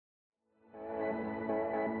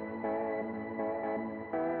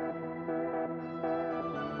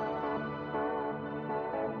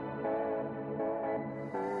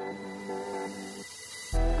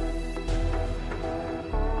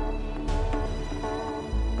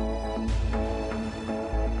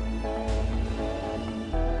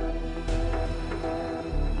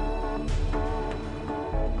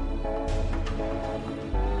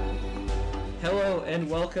and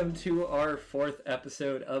welcome to our fourth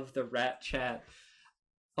episode of the Rat Chat,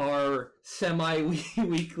 our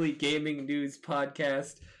semi-weekly gaming news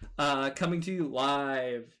podcast, coming to you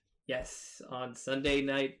live, yes, on Sunday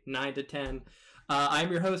night, 9 to 10. I'm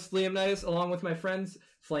your host, Liam Nice, along with my friends,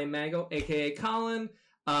 Flame Mango, aka Colin,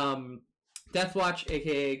 Deathwatch,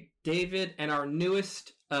 aka David, and our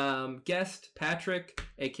newest guest, Patrick,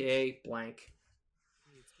 aka Blank.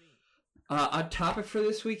 A topic for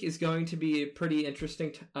this week is going to be a pretty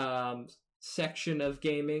interesting section of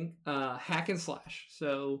gaming, hack and slash.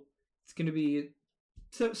 So it's going to be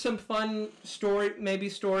some fun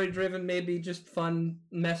story-driven, maybe just fun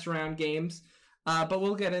mess-around games. But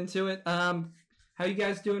we'll get into it. How you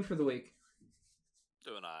guys doing for the week?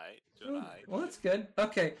 Doing all right. Well, that's good.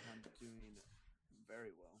 Okay. I'm doing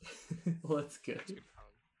very well. Well, that's good.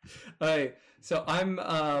 All right. So I'm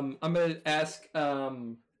going to ask...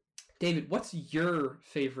 David, what's your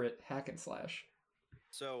favorite hack and slash?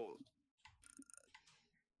 So,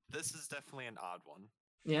 this is definitely an odd one.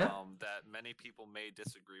 Yeah? That many people may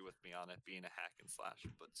disagree with me on it being a hack and slash,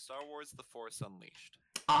 but Star Wars: The Force Unleashed.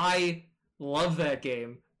 I love that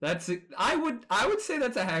game. I would say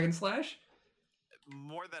that's a hack and slash.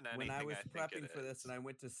 More than anything, When I was think prepping it for this is. and I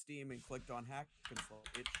went to Steam and clicked on hack and slash,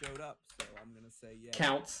 it showed up. So I'm gonna say yeah.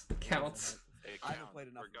 Counts. it is a Counts. It I haven't counts. played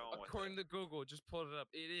enough We're of it. going with According it. to Google, just pulled it up.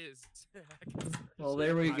 It is. Well,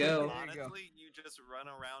 there we I mean, go. There you go. Honestly, you just run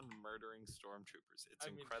around murdering stormtroopers. It's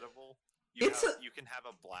I mean, incredible. You can have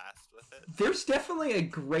a blast with it. There's definitely a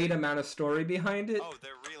great amount of story behind it. Oh,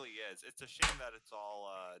 there really is. It's a shame that it's all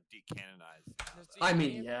decanonized. now, No, though. see, I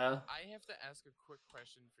mean, yeah. I have to ask a quick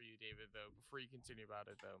question for you, David, though, before you continue about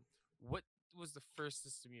it, though. What was the first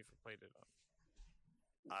system you ever played it on?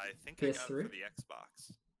 I think I got it PS3? for the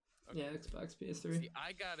Xbox. Yeah, Xbox, PS3. See,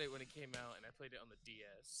 I got it when it came out, and I played it on the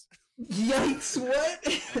DS. Yikes,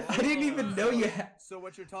 what? I didn't even know you had... So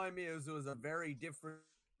what you're telling me is it was a very different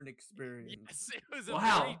experience. Yes, it was a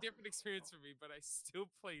Wow. very different experience for me, but I still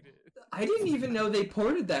played it. I didn't even know they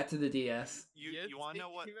ported that to the DS. You Yes, want to it know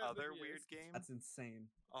what came out on the other DS. weird game? That's insane.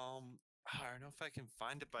 I don't know if I can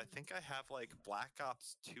find it, but I think I have like Black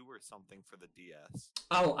Ops 2 or something for the DS.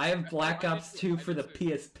 Oh, I have Black I did Ops too, 2 I for the did too.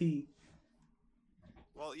 PSP.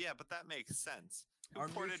 Well, yeah, but that makes sense. Who Our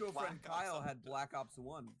ported mutual friend Black Ops Kyle onto- had Black Ops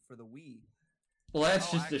 1 for the Wii. Well, that's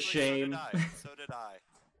Oh, just actually, a shame. So did I.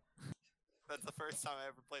 That's the first time I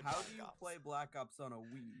ever played How Black do you Ops. play Black Ops on a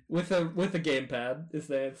Wii? with a gamepad is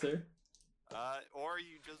the answer. Or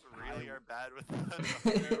you just really I- are bad with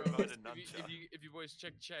There, the remote if, and you, nunchuck. if you boys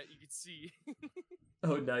check chat, you can see.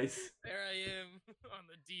 Oh, nice. There I am on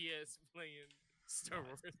the DS playing Star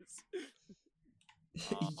Wars.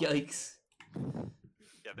 Yikes.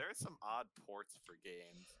 Yeah, there are some odd ports for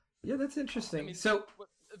games. Yeah, that's interesting. I mean, So,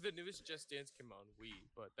 the newest Just Dance came out on Wii,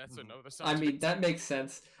 but that's Mhm. another I subject. mean, that makes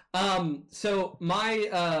sense. So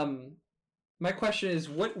my question is,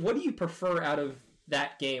 what do you prefer out of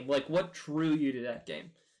that game? Like, what drew you to that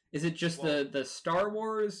game? Is it just Well- the Star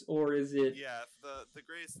Wars, or is it? Yeah, the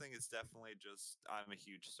greatest thing is definitely just I'm a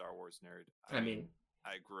huge Star Wars nerd. I mean,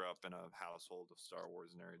 I grew up in a household of Star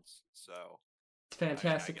Wars nerds, so it's a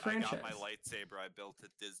fantastic I franchise. got my lightsaber I built at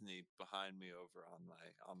Disney behind me over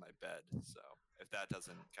on my bed. So if that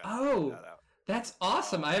doesn't kind of Oh. that out, That's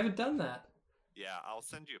awesome. I haven't done that. yeah, I'll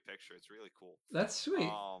send you a picture. It's really cool. That's sweet.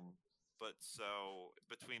 But so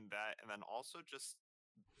between that and then also just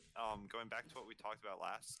going back to what we talked about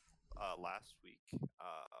last week,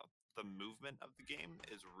 the movement of the game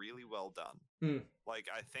is really well done. Hmm. Like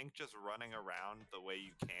I think just running around the way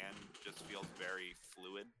you can just feels very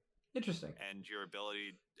fluid, Interesting. and your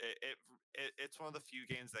ability it's one of the few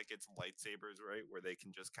games that gets lightsabers right where they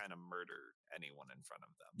can just kind of murder anyone in front of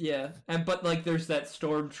them. Yeah, but like, there's that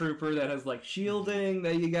stormtrooper that has like shielding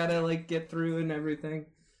that you gotta like get through and everything.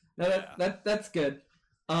 No, that's good.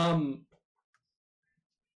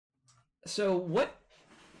 So what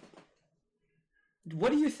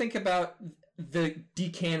do you think about the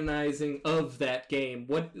decanonizing of that game?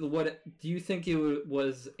 What do you think it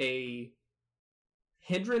was a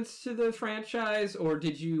hindrance to the franchise, or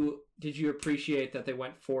did you appreciate that they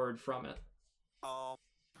went forward from it?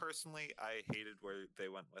 Personally, I hated where they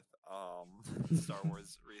went with Star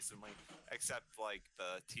Wars recently, except like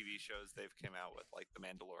the TV shows they've come out with, like The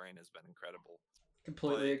Mandalorian has been incredible.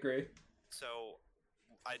 Completely But- agree. So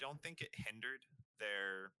I don't think it hindered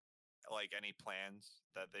their like any plans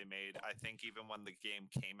that they made. I think even when the game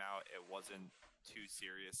came out, it wasn't too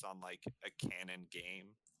serious on like a canon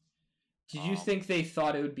game. Did you think they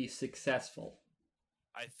thought it would be successful?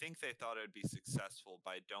 I think they thought it would be successful,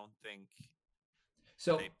 but I don't think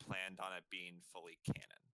So they planned on it being fully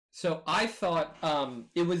canon. So I thought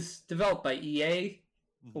it was developed by EA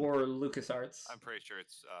Mhm. or LucasArts. I'm pretty sure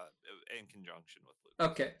it's in conjunction with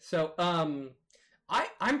Lucas. Okay, so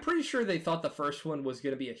I'm pretty sure they thought the first one was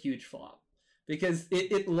going to be a huge flop because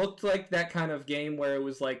it looked like that kind of game where it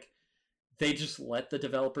was like they just let the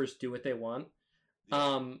developers do what they want.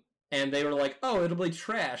 Yeah. And they were like, oh, it'll be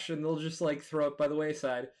trash, and they'll just like throw it by the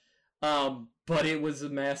wayside. But it was a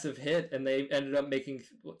massive hit, and they ended up making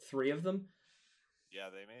 3 of them. Yeah,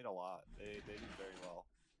 they made a lot. They did very well.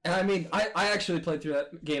 And I mean, I actually played through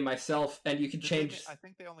that game myself, and you could change. I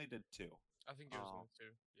think they only did 2. I think it was only 2.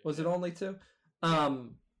 Yeah. Was it only 2?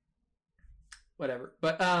 Whatever.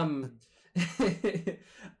 But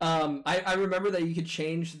I remember that you could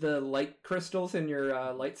change the light crystals in your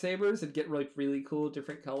lightsabers and get like really cool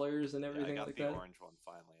different colors and everything I got like the that. orange one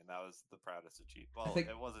finally, and that was the proudest achievement. Well, think-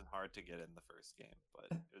 it wasn't hard to get in the first game, but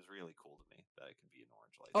it was really cool to me that it could be an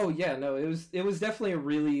orange light. Oh yeah, no, it was definitely a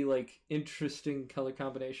really like interesting color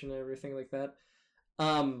combination and everything like that.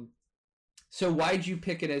 So why'd you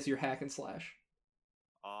pick it as your hack and slash?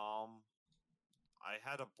 I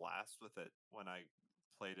had a blast with it when I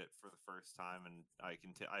played it for the first time, and I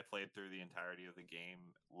played through the entirety of the game.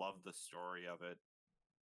 Loved the story of it,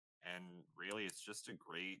 and really, it's just a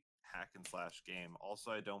great hack and slash game. Also,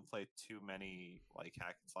 I don't play too many like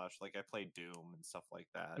hack and slash. Like I play Doom and stuff like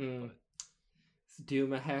that. But Is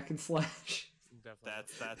Doom a hack and slash? Definitely.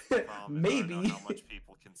 that's the problem. is I don't know Maybe. how much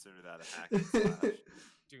people consider that a hack and slash.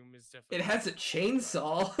 Doom is definitely. It has a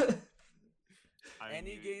chainsaw. I mean,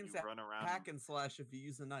 Any you games that run around. hack and slash if you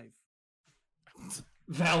use a knife.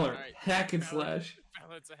 Valorant, Alright, hack and Valorant- slash.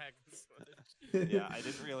 Valorant's a hack and slash. Yeah, I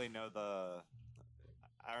didn't really know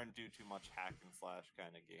I don't do too much hack and slash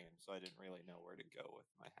kind of game, so I didn't really know where to go with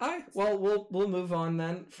my. Hack Alright, and well we'll move on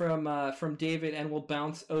then from David, and we'll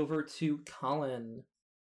bounce over to Colin.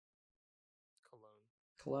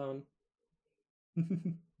 Cologne.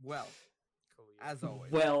 Well, Colleen. as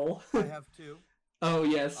always, Well, I have 2. oh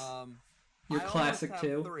yes, Your your classic have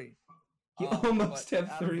 2. 3. You almost but have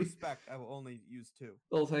out of 3. respect, I will only use 2.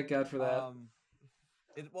 Oh, thank God for that.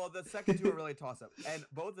 Well, the second 2 are really toss up, and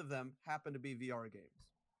both of them happen to be VR games.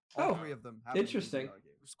 All Oh, 3 of them happen interesting. to be VR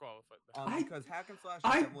games. Disqualified. there. I- Because hack and slash is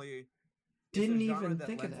I definitely it's didn't a genre even that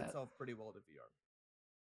think of lends that. itself pretty well to VR.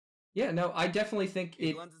 Yeah, no, I definitely think It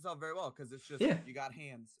it. lends itself very well because it's just Yeah. you got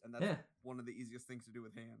hands, and that's Yeah, one of the easiest things to do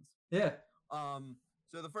with hands. yeah.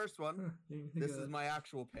 So the first one, Huh, didn't think this of is that. my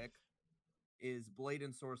actual pick, is Blade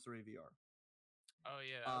and Sorcery VR. Oh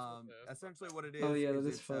yeah. that was what the- Essentially what it is. Oh, yeah, that is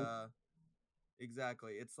it's, fun.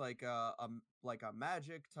 exactly. It's like a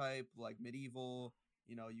magic type, like medieval.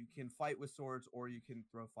 You know, you can fight with swords, or you can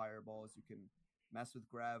throw fireballs. You can mess with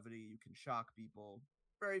gravity. You can shock people.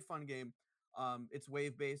 Very fun game. It's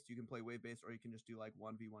wave based. You can play wave based, or you can just do like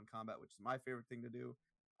 1v1 combat, which is my favorite thing to do.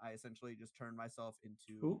 I essentially just turn myself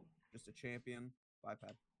into Ooh. just a champion. Biped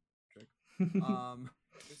trick.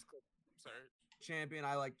 This clip- Sorry. Champion.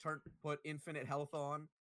 I like put infinite health on.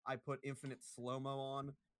 I put infinite slow mo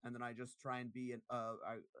on, and then I just try and be an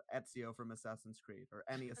Ezio from Assassin's Creed or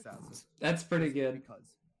any assassin. That's pretty just good.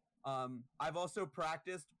 Because I've also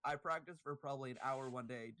practiced. I practiced for probably an hour one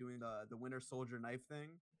day doing the Winter Soldier knife thing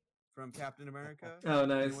from Captain America. Oh, And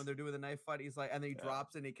nice. when they're doing the knife fight, he's like, and then he Yeah.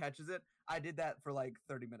 drops and he catches it. I did that for like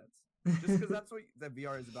 30 minutes, just because that's what that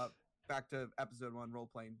VR is about. Back to episode 1, role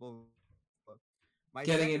playing. My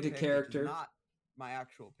Getting second into pick, which is character. not my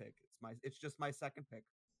actual pick. It's just my second pick.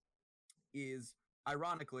 Is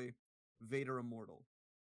ironically Vader Immortal.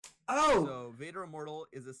 Oh, So Vader Immortal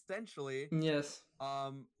is essentially yes.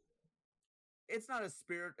 it's not a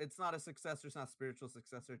successor, it's not a spiritual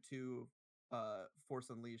successor to Force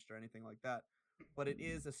Unleashed or anything like that, but it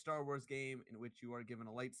is a Star Wars game in which you are given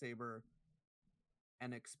a lightsaber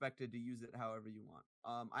and expected to use it however you want.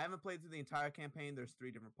 I haven't played through the entire campaign. There's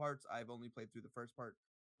 3 different parts. I've only played through the first part,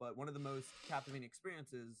 but one of the most captivating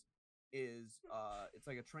experiences is it's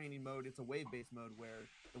like a training mode. It's a wave-based mode where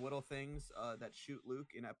the little things that shoot Luke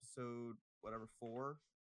in episode 4,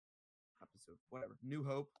 New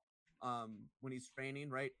Hope, when he's training,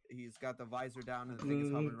 right? He's got the visor down and the thing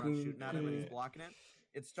is hovering around shooting at him and he's blocking it.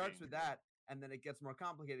 It starts with that, and then it gets more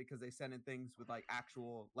complicated because they send in things with like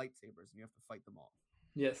actual lightsabers and you have to fight them all.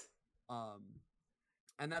 Yes.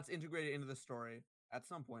 And that's integrated into the story. At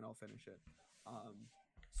some point I'll finish it.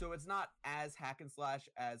 So it's not as hack and slash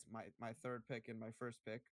as my third pick and my first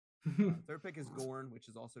pick. Third pick is Gorn, which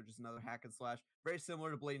is also just another hack and slash. Very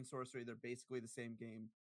similar to Blade and Sorcery. They're basically the same game,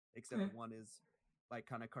 except Okay. one is like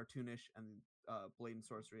kind of cartoonish, and Blade and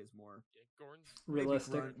Sorcery is more Yeah, Gorn's maybe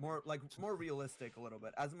Realistic. more realistic a little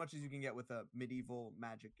bit, as much as you can get with a medieval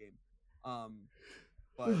magic game.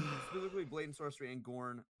 But specifically Blade and Sorcery and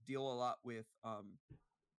Gorn deal a lot with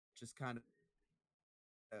just kind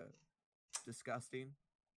of disgusting,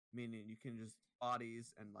 meaning you can just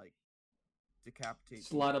bodies and like decapitate.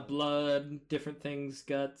 It's a lot of people. blood, different things,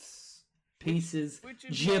 guts, pieces, Which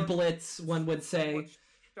is giblets, one would say. somewhat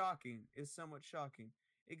shocking. Is somewhat shocking.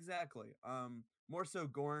 Exactly. More so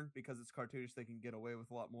Gorn because it's cartoonish. They can get away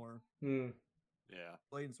with a lot more. Hmm. Yeah.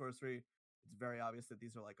 Blade and Sorcery, it's very obvious that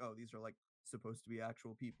these are like, oh, these are like supposed to be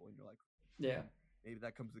actual people, and you're like, Yeah. maybe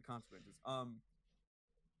that comes with consequences.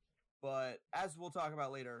 But as we'll talk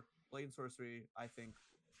about later, Blade and Sorcery, I think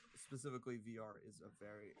specifically VR is a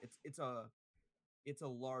very it's a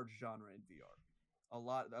large genre in VR. A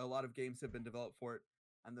lot of games have been developed for it,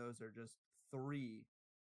 and those are just 3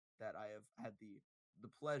 that I have had the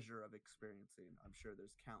pleasure of experiencing. I'm sure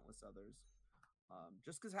there's countless others.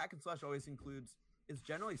 Just because hack and slash always is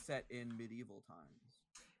generally set in medieval times.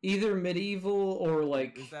 Either medieval or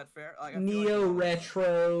like Is that fair? Like, I feel like neo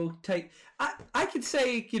retro type. I could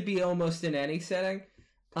say it could be almost in any setting.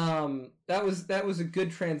 That was a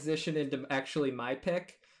good transition into actually my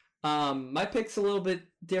pick. My pick's a little bit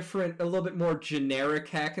different, a little bit more generic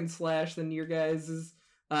hack and slash than your guys'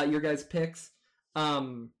 picks.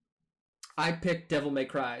 I picked Devil May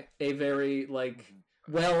Cry, a very like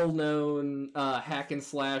well-known hack and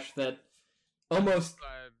slash that almost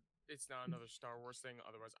It's not another Star Wars thing.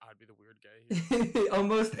 Otherwise, I'd be the weird guy here.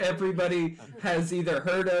 almost everybody has either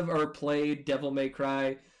heard of or played Devil May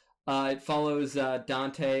Cry. It follows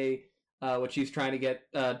Dante, which he's trying to get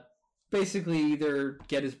basically either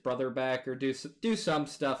get his brother back or do some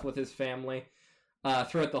stuff with his family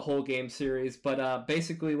throughout the whole game series. But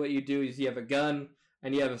basically what you do is you have a gun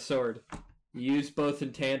and you have a sword. You use both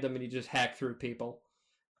in tandem and you just hack through people.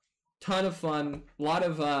 Ton of fun. A lot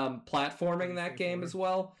of platforming in that game as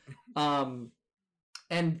well. And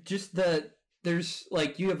just there's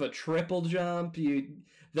like you have a triple jump.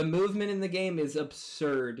 The movement in the game is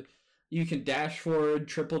absurd. You can dash forward,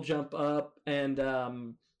 triple jump up,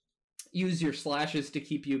 and use your slashes to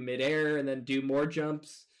keep you midair, and then do more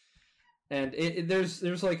jumps. And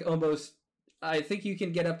there's like almost, I think you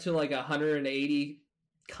can get up to like 180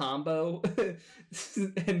 combo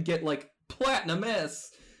and get like Platinum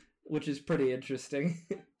S, which is pretty interesting.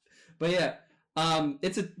 But yeah,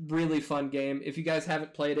 it's a really fun game. If you guys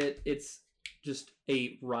haven't played it, it's just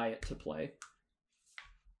a riot to play.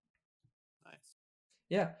 Nice.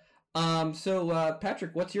 Yeah. So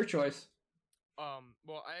Patrick, what's your choice?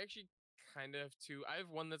 Well, I actually kind of have 2. I have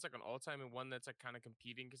one that's like an all-time and one that's like kind of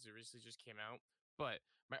competing because it recently just came out. But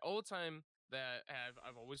my all-time that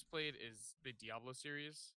I've always played is the Diablo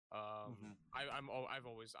series. I've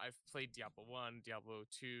played Diablo 1, Diablo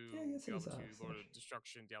 2, Diablo 2, Lord of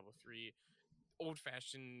Destruction, Diablo 3.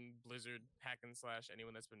 Old-fashioned Blizzard hack and slash.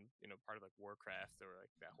 Anyone that's been part of like Warcraft or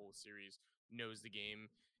like that whole series knows the game.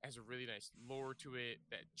 It has a really nice lore to it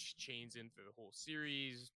that chains in through the whole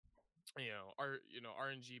series.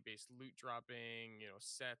 RNG based loot dropping,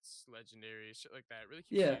 sets, legendaries, shit like that. Really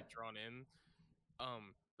keeps you drawn in.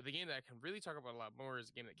 But the game that I can really talk about a lot more is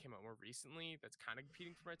a game that came out more recently that's kind of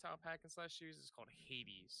competing for my top hack and slash series. It's called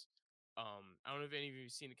Hades. I don't know if any of you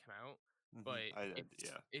have seen it come out, but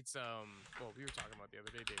it's well, we were talking about the other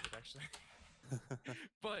day, David, actually.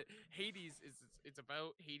 But Hades it's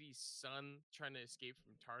about Hades' son trying to escape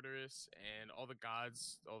from Tartarus, and all the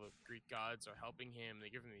Greek gods are helping him. They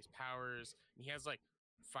give him these powers, and he has like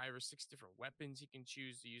 5 or 6 different weapons he can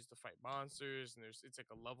choose to use to fight monsters, and it's like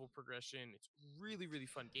a level progression. It's really, really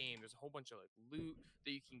fun game. There's a whole bunch of like loot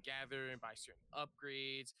that you can gather and buy certain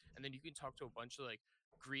upgrades, and then you can talk to a bunch of like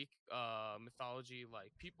Greek mythology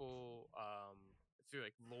like people through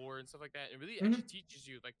like lore and stuff like that. It really actually teaches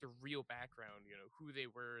you like the real background, who they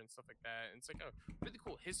were and stuff like that. And it's like a really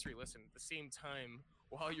cool history lesson at the same time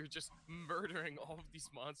while you're just murdering all of these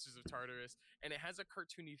monsters of Tartarus. And it has a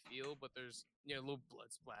cartoony feel, but there's little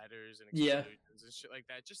blood splatters and explosions and shit like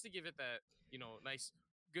that, just to give it that nice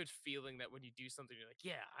good feeling that when you do something you're like,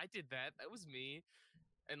 yeah, I did that was me.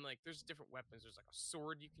 And like there's different weapons. There's like a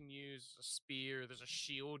sword you can use, a spear, there's a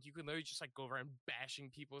shield. You can literally just like go around bashing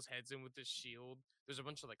people's heads in with this shield. There's a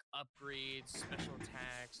bunch of like upgrades, special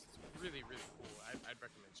attacks. It's really, really cool. I'd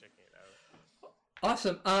recommend checking it out.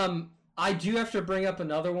 Awesome. I do have to bring up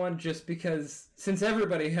another one just because since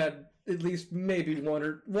everybody had at least maybe one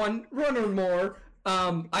or more,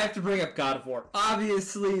 I have to bring up God of War.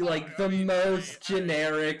 Obviously, like the most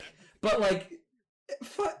generic, but like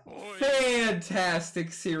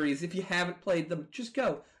fantastic series. If you haven't played them, just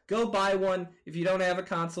go buy one. If you don't have a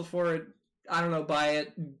console for it, I don't know, buy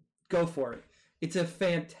it. Go for it. It's a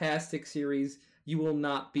fantastic series. You will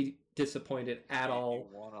not be disappointed at all.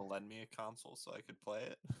 You want to lend me a console so I could play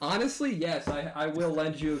it? Honestly, yes, I will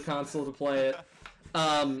lend you a console to play it.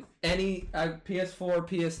 Any PS4,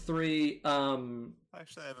 PS3.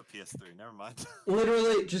 Actually, I have a PS3. Never mind.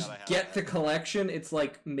 Literally, just get the collection. It's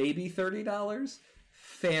like maybe $30.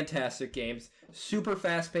 Fantastic games, super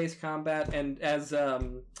fast-paced combat, and as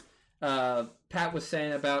Pat was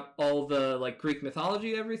saying about all the like Greek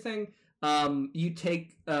mythology and everything, you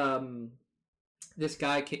take this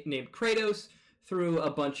guy named Kratos through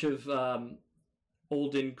a bunch of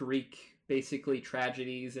olden Greek, basically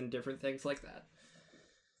tragedies and different things like that.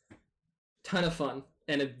 Ton of fun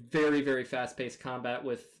and a very, very fast-paced combat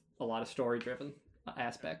with a lot of story-driven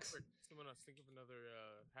aspects. Someone else think of another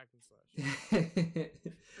hack and slash.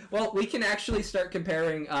 Well, we can actually start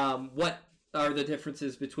comparing what are the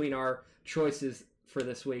differences between our choices for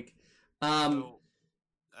this week.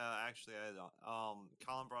 Actually, I don't.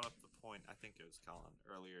 Colin brought up the point, I think it was Colin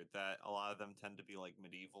earlier, that a lot of them tend to be like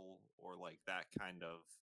medieval or like that kind of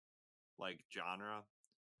like genre,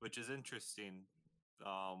 which is interesting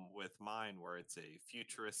with mine, where it's a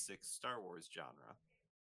futuristic Star Wars genre.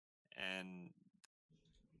 And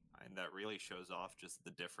that really shows off just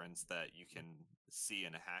the difference that you can see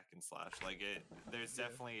in a hack and slash. Like there's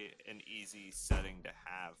definitely an easy setting to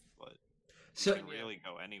have, but you can really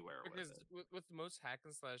go anywhere because with it. With most hack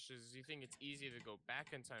and slashes, you think it's easy to go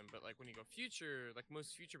back in time, but like when you go future, like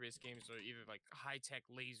most future-based games are either like high-tech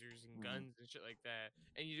lasers and guns and shit like that,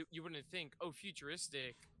 and you wouldn't think, oh,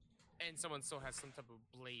 futuristic, and someone still has some type of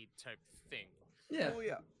blade type thing. Yeah. Oh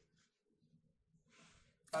yeah.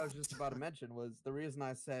 I was just about to mention was the reason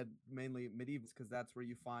I said mainly medieval because that's where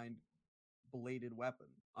you find bladed weapon.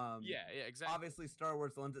 Yeah, exactly. Obviously, Star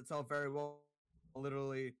Wars lends itself very well.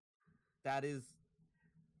 Literally, that is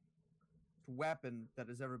weapon that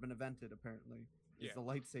has ever been invented. Apparently, is the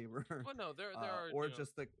lightsaber. Well, no, there are or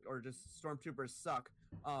just stormtroopers suck.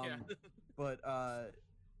 But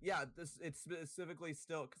yeah, it's specifically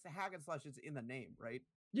still because hack and slash is in the name, right?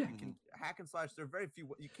 Yeah. You can hack and slash. There are very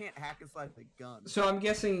few. You can't hack and slash a gun. So I'm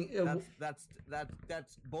guessing that's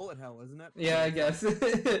bullet hell, isn't it? Yeah, I guess.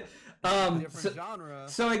 Different genre.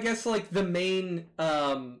 So I guess like the main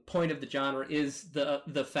point of the genre is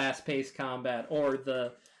the fast-paced combat or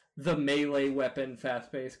the melee weapon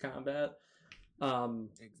fast-paced combat.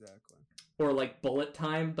 Exactly. Or like bullet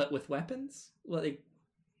time, but with weapons,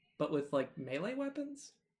 but with like melee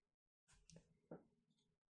weapons.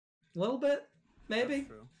 A little bit. Maybe. That's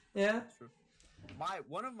true. Yeah. That's true.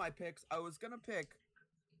 One of my picks, I was gonna pick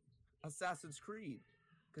Assassin's Creed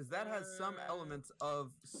because that has some elements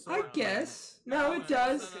of. I guess. No, it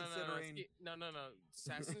does. No.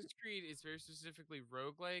 Assassin's Creed is very specifically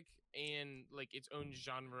roguelike and like its own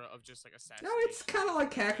genre of just like assassination. No, it's kind of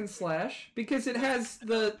like hack and slash because it has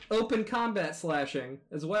the open combat slashing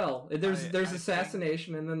as well. There's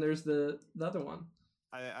assassination and then there's the other one.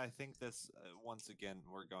 I think this once again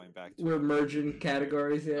we're going back to we're merging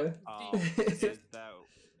categories, yeah. Is that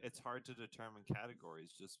it's hard to determine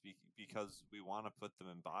categories just because we want to put them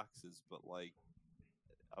in boxes, but like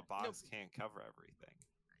a box can't cover everything.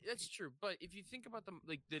 That's true, but if you think about them,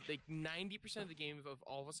 like 90% of the game of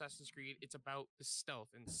all of Assassin's Creed, it's about the stealth,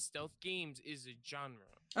 and stealth games is a genre.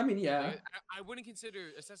 I mean, yeah. Like, I wouldn't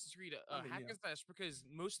consider Assassin's Creed a hack and slash because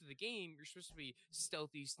most of the game you're supposed to be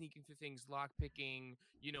stealthy, sneaking through things, lock picking,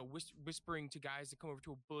 whispering to guys that come over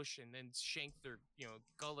to a bush and then shank their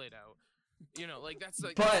gullet out. Like that's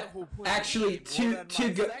like. But that's the whole point actually, to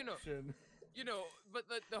go. But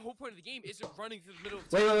the whole point of the game isn't running through the middle of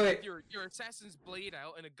wait. with your assassin's blade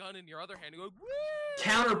out and a gun in your other hand and going,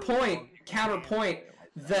 Counterpoint.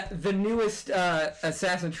 The newest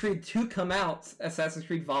Assassin's Creed to come out, Assassin's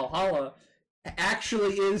Creed Valhalla,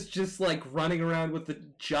 actually is just like running around with the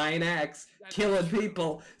giant axe, killing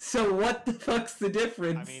people. So what the fuck's the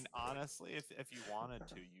difference? I mean, honestly, if you wanted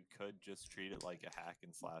to, you could just treat it like a hack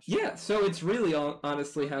and slash. Yeah, so it's really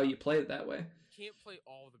honestly how you play it that way. You can't play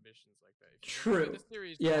all the missions like that. True.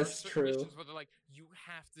 Yes, true. Missions where they're like, you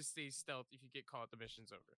have to stay stealth if you get caught. The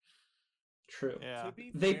mission's over. True. Yeah. To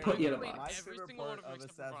be They fair, put you in a my box. favorite part of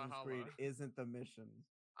Assassin's Creed isn't the missions.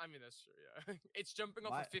 I mean, that's true, yeah. It's jumping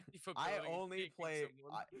off a 50-foot building. I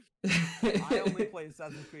only play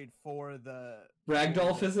Assassin's Creed for the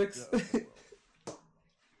ragdoll physics.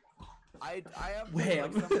 I have played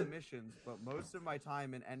like some of the missions, but most of my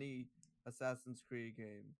time in any Assassin's Creed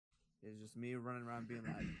game is just me running around being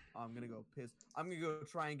like, I'm gonna go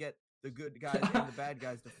try and get the good guys and the bad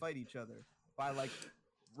guys to fight each other by like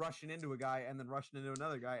rushing into a guy and then rushing into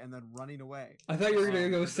another guy and then running away. I thought you were gonna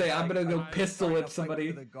go say I'm gonna go pistol whip somebody.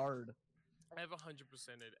 The guard. I have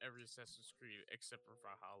 100%ed every Assassin's Creed except for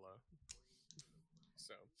Valhalla.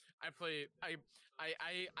 So I play. I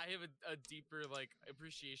have a deeper like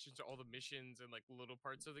appreciation to all the missions and like little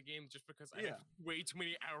parts of the game just because I have way too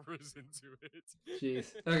many hours into it.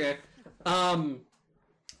 Jeez. Okay.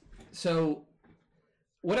 So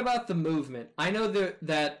what about the movement? I know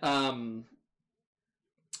that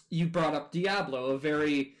you brought up Diablo, a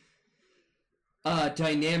very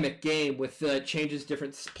dynamic game with changes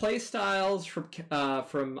different play styles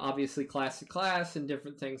from obviously class to class and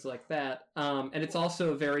different things like that. And it's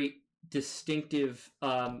also a very distinctive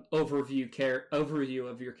overview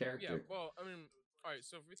of your character. Yeah, well, I mean, all right.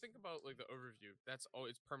 So if we think about like the overview, that's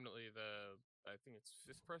always permanently I think it's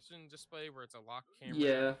 5th person display where it's a lock camera.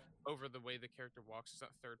 Yeah. Over the way the character walks. It's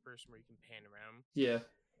not 3rd person where you can pan around. Yeah.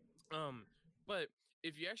 But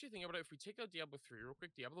if you actually think about it, if we take out Diablo 3 real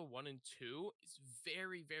quick, Diablo 1 and 2 is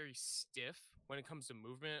very, very stiff when it comes to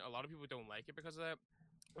movement. A lot of people don't like it because of that.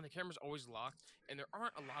 When the camera's always locked, and there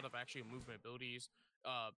aren't a lot of actual movement abilities.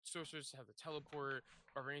 Sorcerers have the teleport,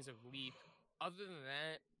 barbarians have leap. Other than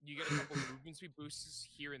that, you get a couple of movement speed boosts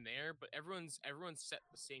here and there, but everyone's set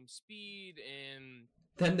the same speed, and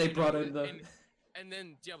then they brought in the. And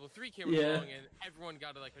then Diablo 3 came along, and everyone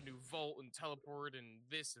got like a new vault and teleport and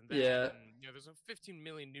this and that. Yeah. And there's 15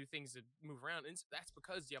 million new things to move around, and that's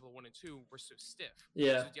because Diablo 1 and 2 were so stiff.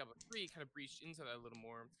 Yeah. So Diablo 3 kind of breached into that a little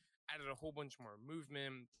more, added a whole bunch more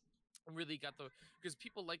movement, and really got because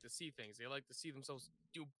people like to see things. They like to see themselves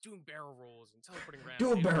doing barrel rolls and teleporting around.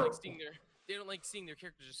 They don't like seeing their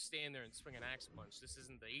character just stand there and swing an axe punch. This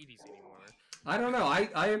isn't the 80s anymore. I don't know.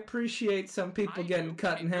 I appreciate some people getting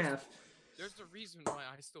cut in half. There's a reason why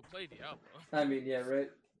I still play Diablo. I mean, yeah, right.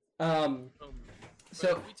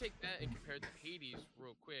 So if we take that and compare it to Hades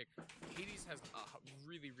real quick, Hades has a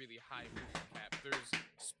really, really high movement cap. There's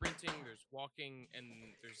sprinting, there's walking, and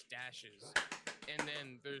there's dashes. And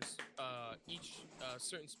then there's each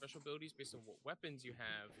certain special abilities based on what weapons you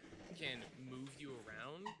have can move you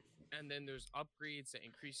around. And then there's upgrades that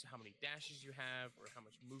increase how many dashes you have or how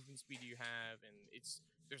much movement speed you have. And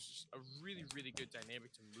there's just a really, really good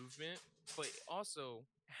dynamic to movement. But it also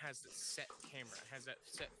has the set camera. It has that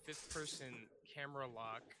set 5th person camera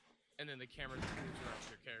lock. And then the camera moves around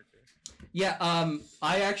your character. Yeah,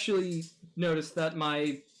 I actually noticed that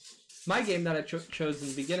my game that I chose in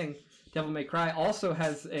the beginning, Devil May Cry, also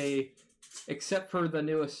has except for the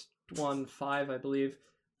newest one, 5, I believe,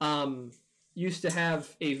 used to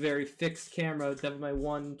have a very fixed camera. Devil May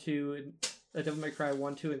 1, 2, and Devil May Cry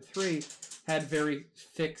 1, 2, and 3 had very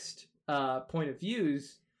fixed point of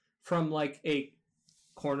views from like a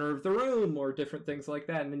corner of the room or different things like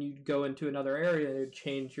that, and then you'd go into another area and it'd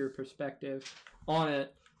change your perspective on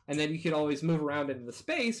it, and then you could always move around into the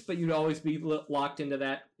space, but you'd always be locked into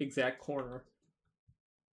that exact corner.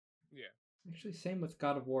 Yeah. Actually, same with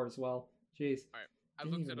God of War as well. Jeez. All right. I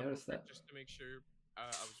looked it up just to make sure I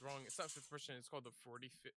was wrong. It's not 5th person. It's called the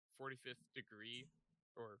 45th degree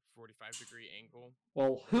or 45 degree angle.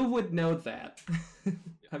 Well, who would know that? Yeah.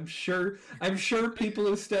 I'm sure people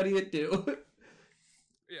who study it do.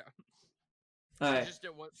 Yeah. I just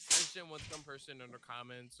didn't want some person in the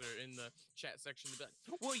comments or in the chat section to be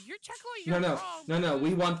like, well, you're technically wrong. No.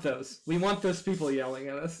 We want those. We want those people yelling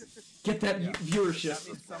at us. Get that viewership. That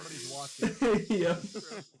means somebody's watching. Yeah.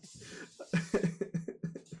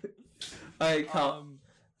 All right, Kyle.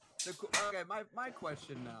 Okay, my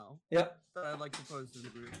question now. Yep. That I'd like to pose to the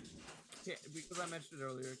group, because I mentioned it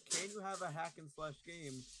earlier. Can you have a hack and slash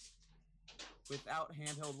game without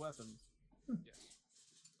handheld weapons? Yes.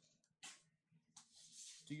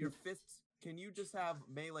 Do your fists? Can you just have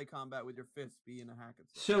melee combat with your fists be in a hack and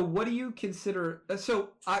slash? So what do you consider?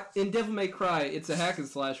 In Devil May Cry, it's a hack and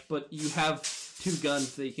slash, but you have 2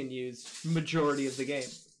 guns that you can use majority of the game.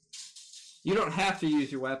 You don't have to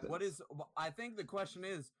use your weapon. I think the question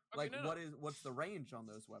is, okay, what's the range on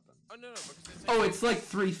those weapons? Oh, no. It's like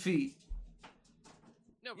 3 feet.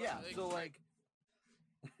 No, but yeah, so like...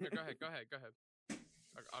 Yeah, go ahead.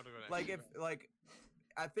 I'll do it. Like,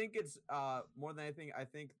 I think it's, more than anything, I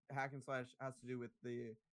think hack and slash has to do with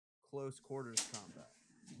the close quarters combat.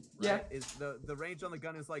 Right? Yeah. Is the range on the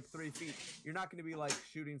gun is like 3 feet. You're not going to be like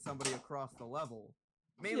shooting somebody across the level.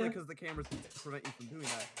 Mainly because the cameras prevent you from doing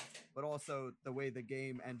that. But also the way the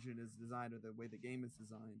game engine is designed, or the way the game is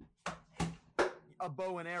designed. A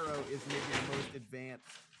bow and arrow is maybe the most advanced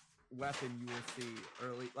weapon you will see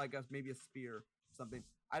early, like maybe a spear or something.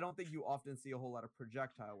 I don't think you often see a whole lot of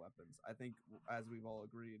projectile weapons. I think, as we've all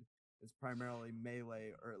agreed, it's primarily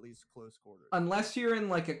melee or at least close quarters. Unless you're in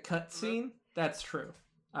like a cutscene, that's true,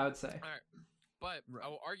 I would say. All right. But I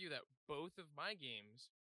will argue that both of my games,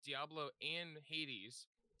 Diablo and Hades,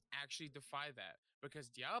 actually defy that. Because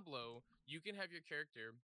Diablo, you can have your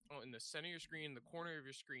character in the center of your screen, the corner of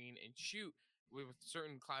your screen, and shoot with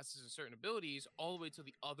certain classes and certain abilities all the way to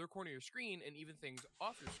the other corner of your screen, and even things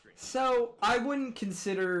off your screen. So I wouldn't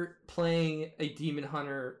consider playing a demon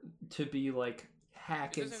hunter to be like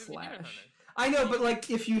hack and slash. I know, but like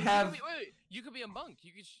if you have, wait, you could be a monk.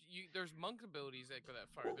 There's monk abilities that go that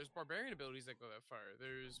far. There's barbarian abilities that go that far.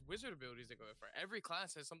 There's wizard abilities that go that far. Every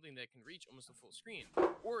class has something that can reach almost a full screen.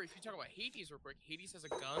 Or if you talk about Hades real quick, Hades has a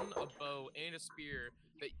gun, a bow, and a spear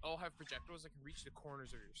that all have projectiles that can reach the corners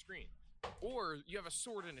of your screen. Or you have a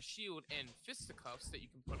sword and a shield and fisticuffs that you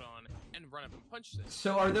can put on and run up and punch things.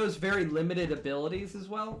 So are those very limited abilities as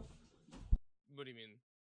well? What do you mean?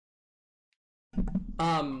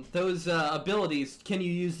 Those abilities, can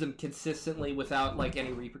you use them consistently without like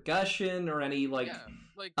any repercussion or any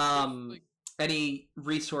any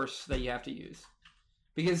resource that you have to use?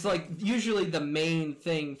 Because like usually the main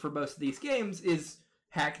thing for most of these games is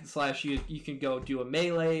hack and slash. You can go do a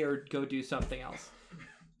melee or go do something else.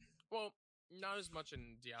 Well, not as much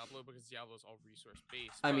in Diablo because Diablo is all resource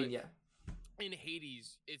based. I mean, yeah. In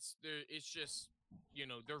Hades, it's just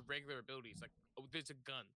they're regular abilities. Like there's a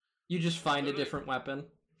gun. You just find a different weapon.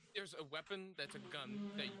 There's a weapon that's a gun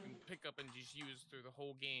that you can pick up and just use through the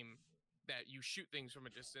whole game that you shoot things from a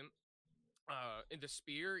distance. In the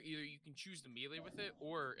spear, either you can choose to melee with it,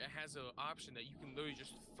 or it has an option that you can literally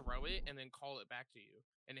just throw it and then call it back to you,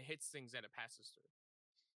 and it hits things that it passes through.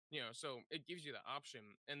 So it gives you the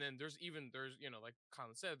option. And then there's like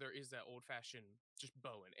Colin said, there is that old-fashioned just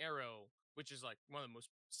bow and arrow, which is like one of the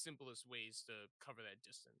most simplest ways to cover that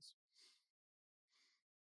distance.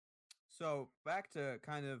 So back to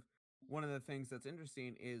kind of one of the things that's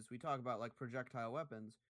interesting is we talk about like projectile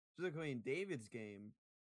weapons. Specifically in David's game,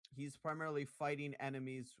 he's primarily fighting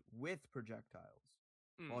enemies with projectiles,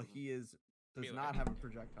 while he does not have a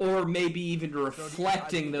projectile. Or maybe even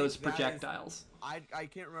reflecting those projectiles. I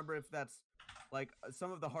can't remember if that's like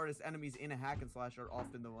some of the hardest enemies in a hack and slash are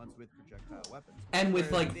often the ones with projectile weapons. And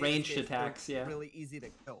with like ranged attacks, yeah. Really easy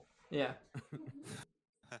to kill. Yeah.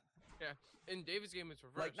 Yeah. In David's game, it's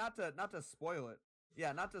reversed. Like not to spoil it.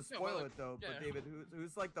 Yeah, not to spoil it though. Yeah. But David,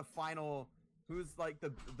 who's like the final, who's like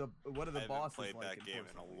the what are the bosses like? I haven't played that game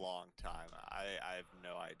in a long time. I have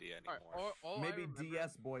no idea anymore. All Maybe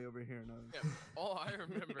DS boy over here knows. Yeah, all I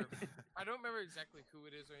remember, I don't remember exactly who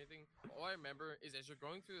it is or anything. All I remember is as you're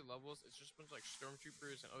going through the levels, it's just a bunch of like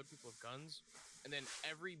stormtroopers and other people with guns, and then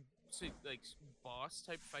every like boss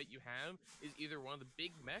type fight you have is either one of the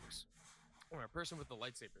big mechs or a person with the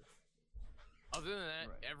lightsaber. Other than that,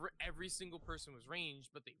 right. every single person was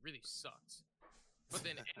ranged, but they really sucked. But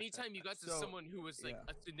then anytime you got to someone who was like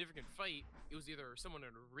a significant fight, it was either someone in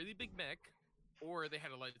a really big mech or they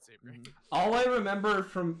had a lightsaber. Mm-hmm. All I remember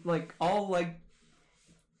from like all like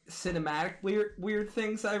cinematic weird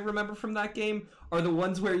things I remember from that game are the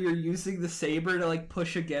ones where you're using the saber to like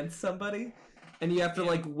push against somebody and you have to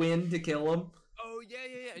like win to kill them. Oh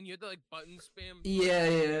yeah, and you had to like button spam.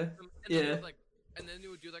 Yeah. And then it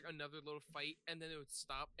would do like another little fight, and then it would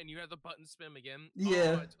stop, and you had the button spam again. Yeah. Oh,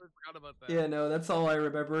 I totally forgot about that. Yeah, no, that's all I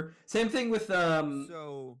remember. Same thing with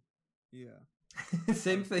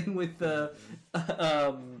Same thing with God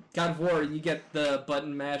of War. You get the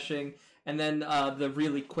button mashing, and then the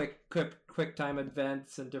really quick time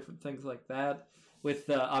events and different things like that. With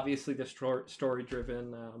obviously the story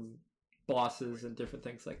driven bosses and different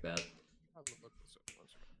things like that.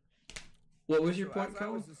 What was your point, Cole?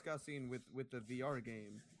 I was discussing with the VR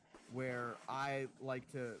game, where I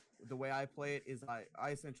like to, the way I play it is I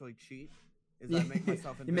essentially cheat. Is I make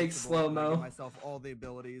myself invincible. You make slow-mo. I give myself all the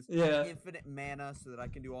abilities. Yeah. Infinite mana so that I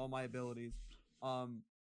can do all my abilities.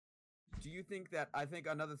 Do you think that, I think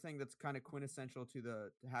another thing that's kind of quintessential to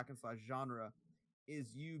the hack and slash genre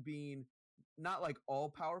is you being not like all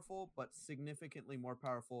powerful, but significantly more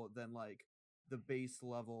powerful than like the base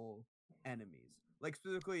level enemies. Like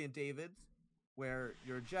specifically in David's, where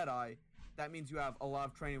you're a Jedi, that means you have a lot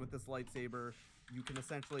of training with this lightsaber. You can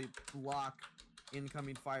essentially block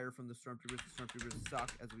incoming fire from the Stormtroopers. The Stormtroopers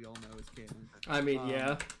suck, as we all know, as canon. I mean,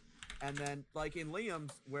 yeah. And then, like in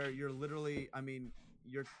Liam's, where you're literally,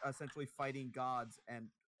 you're essentially fighting gods and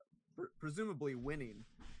presumably winning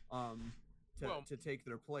to take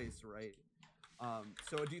their place, right?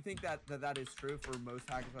 So do you think that is true for most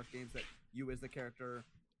hack and slash games, that you as the character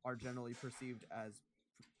are generally perceived as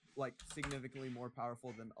like significantly more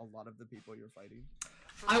powerful than a lot of the people you're fighting?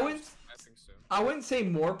 I think so. I wouldn't say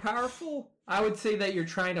more powerful. I would say that you're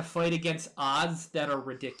trying to fight against odds that are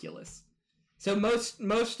ridiculous. So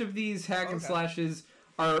most of these hack and slashes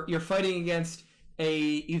you're fighting against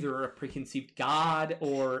either a preconceived god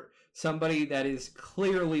or somebody that is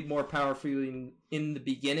clearly more powerful in the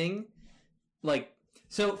beginning. Like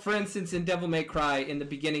So, for instance, in Devil May Cry, in the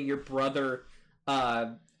beginning, your brother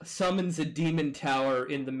summons a demon tower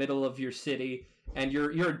in the middle of your city, and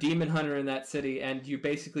you're a demon hunter in that city, and you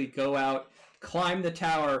basically go out, climb the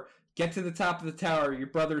tower, get to the top of the tower, your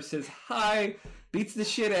brother says hi, beats the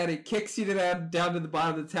shit out of it, kicks you down to the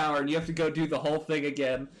bottom of the tower, and you have to go do the whole thing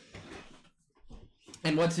again.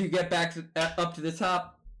 And once you get back up to the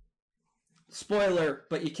top, spoiler,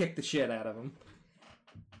 but you kick the shit out of him.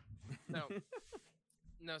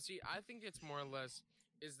 No, see, I think it's more or less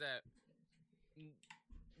is that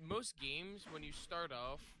most games, when you start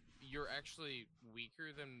off, you're actually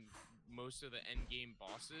weaker than most of the end game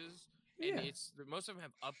bosses. And most of them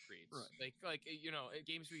have upgrades. Right. Like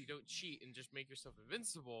games where you don't cheat and just make yourself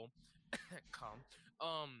invincible.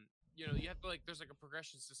 You have to there's a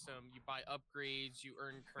progression system. You buy upgrades, you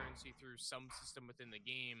earn currency through some system within the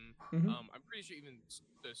game. Mm-hmm. I'm pretty sure even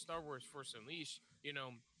the Star Wars Force Unleashed,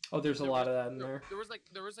 there's a lot of that in there.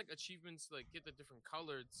 There was achievements to get the different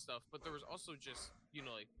colored stuff, but there was also just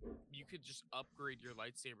you could just upgrade your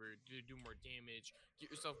lightsaber to do more damage,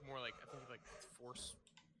 get yourself more I think force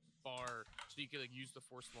bar, so you could use the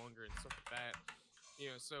force longer and stuff like that.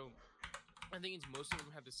 So I think most of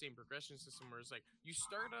them have the same progression system where it's you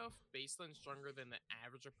start off baseline stronger than the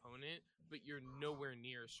average opponent, but you're nowhere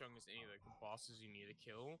near as strong as any of the bosses you need to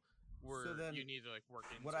kill, where you need to work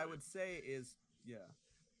into what I would say is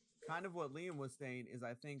kind of what Liam was saying is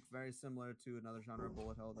I think very similar to another genre of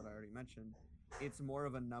bullet hell that I already mentioned. It's more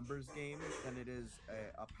of a numbers game than it is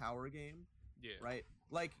a power game. Yeah. Right?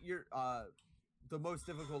 You're the most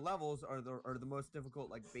difficult levels are the most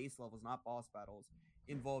difficult base levels, not boss battles,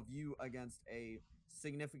 involve you against a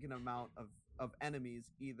significant amount of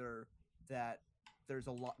enemies, either that there's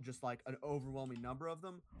a lot, just an overwhelming number of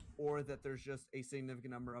them, or that there's just a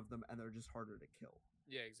significant number of them and they're just harder to kill.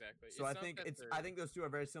 Yeah, exactly. So I think those two are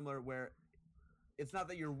very similar, where it's not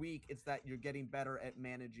that you're weak, it's that you're getting better at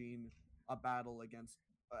managing a battle against,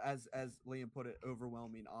 as Liam put it,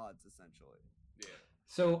 overwhelming odds, essentially. Yeah.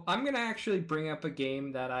 So I'm gonna actually bring up a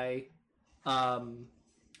game that I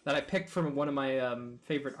picked from one of my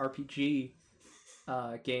favorite RPG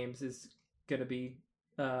games. Is gonna be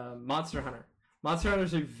Monster Hunter. Monster Hunter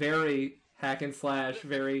is a very hack and slash,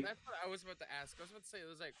 very. That's what I was about to ask. I was about to say, it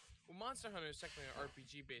was Monster Hunter is technically an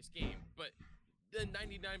RPG based game, but the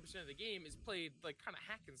 99% of the game is played kind of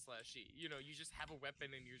hack and slashy. You just have a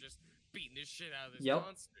weapon and you're just beating the shit out of this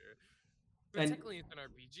monster. But technically, it's an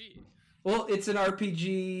RPG. Well, it's an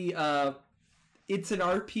RPG. It's an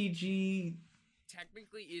RPG.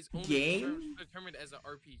 Technically, is only game determined as an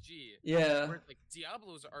RPG. Yeah. Where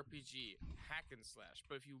Diablo is an RPG hack and slash,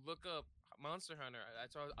 but if you look up Monster Hunter,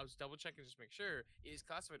 that's why I was double checking just to make sure, it is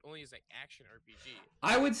classified only as action RPG.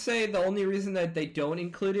 I would say the only reason that they don't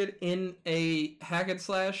include it in a hack and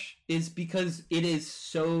slash is because it is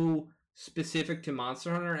so specific to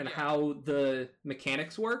Monster Hunter and how the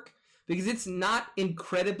mechanics work. Because it's not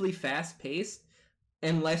incredibly fast-paced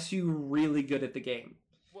unless you're really good at the game.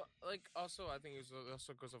 Well, also, I think it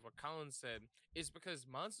also goes off what Colin said, is because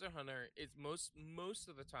Monster Hunter, it's most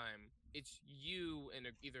of the time, it's you and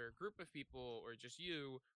either a group of people or just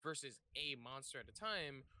you versus a monster at a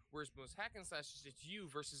time, whereas most hack and slashes, it's you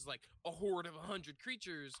versus a horde of 100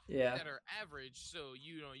 creatures that are average, so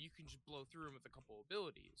you can just blow through them with a couple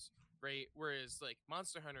abilities, right? Whereas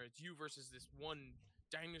Monster Hunter, it's you versus this one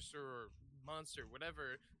dinosaur or monster,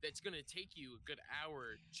 whatever, that's gonna take you a good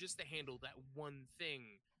hour just to handle that one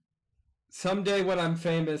thing. Someday when I'm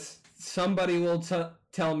famous, somebody will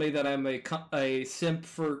tell me that I'm a simp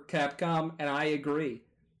for Capcom, and I agree.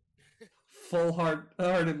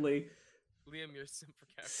 Full-heartedly. Liam, you're a simp for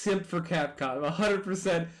Capcom. Simp for Capcom,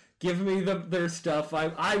 100%. Give me their stuff.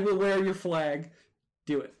 I will wear your flag.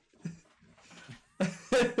 Do it.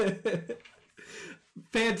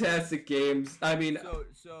 Fantastic games. I mean,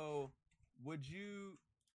 so would you,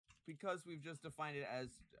 because we've just defined it as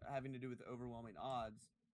having to do with overwhelming odds,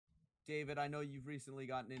 David, I know you've recently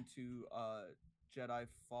gotten into Jedi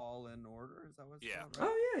Fallen Order. Is that what it's called? Right?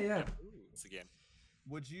 Oh yeah. It's a game.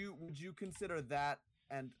 Would you consider that,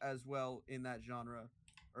 and as well in that genre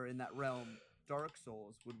or in that realm, Dark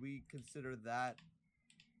Souls? Would we consider that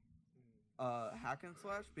hack and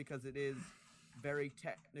slash, because it is very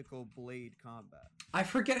technical blade combat? I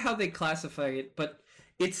forget how they classify it, but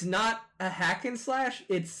it's not a hack and slash.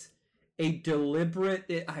 It's a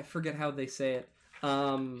deliberate. I forget how they say it.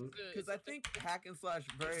 Because I think hack and slash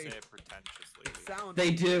very say it pretentiously. It sounds.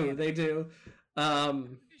 They do.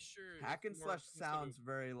 Hack and slash sounds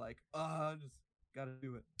very just gotta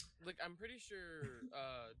do it. I'm pretty sure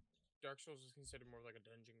Dark Souls is considered more like a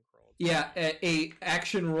dungeon crawl. Yeah, a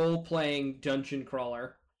action role playing dungeon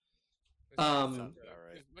crawler. Um, Sounds about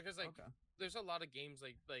right. Because like Okay. there's a lot of games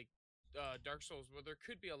like Dark Souls where there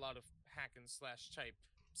could be a lot of hack and slash type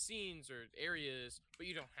scenes or areas, but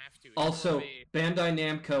you don't have to. It's more of also, a- Bandai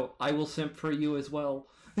Namco, I will simp for you as well.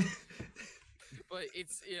 but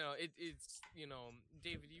it's it's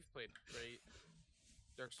David, you've played, right?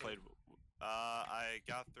 Dark Souls. Played. I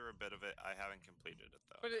got through a bit of it. I haven't completed it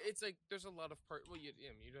though. But it's like there's a lot of part. Well, you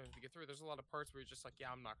don't have to get through it. There's a lot of parts where you're just like, yeah,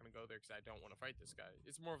 I'm not gonna go there because I don't want to fight this guy.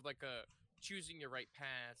 It's more of like a choosing your right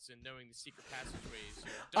paths and knowing the secret passageways.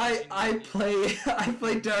 I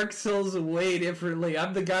play Dark Souls way differently.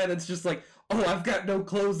 I'm the guy that's just like, oh, I've got no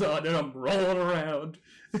clothes on and I'm rolling around.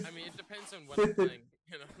 I mean, it depends on what I'm playing.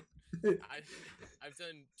 I've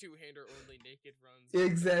done two-hander only naked runs.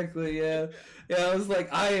 Exactly, yeah. Yeah, I was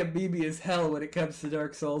like, I am BB as hell when it comes to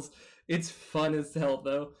Dark Souls. It's fun as hell,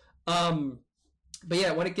 though. But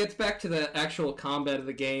yeah, when it gets back to the actual combat of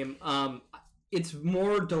the game, it's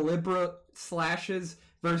more deliberate slashes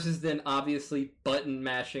versus then obviously button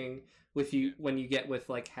mashing with you when you get with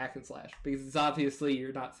like hack and slash, because it's obviously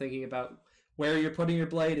you're not thinking about where you're putting your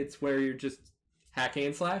blade, it's where you're just hacking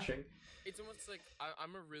and slashing. It's almost like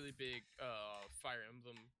I'm a really big Fire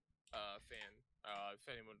Emblem fan. If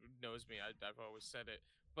anyone knows me, I've always said it.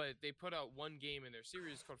 But they put out one game in their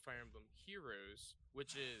series called Fire Emblem Heroes,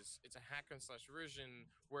 which it's a hack and slash version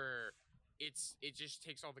where it just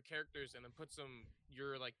takes all the characters and then puts them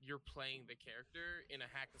you're playing the character in a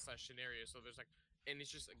hack and slash scenario. So there's like, and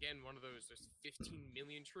it's just again one of those, there's 15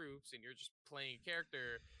 million troops and you're just playing a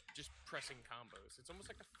character just pressing combos. It's almost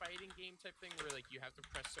like a fighting game type thing where like you have to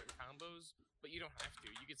press certain combos, but you don't have to.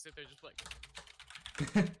 You can sit there just like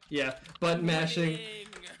yeah, button mashing.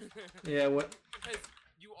 Yeah, what? Because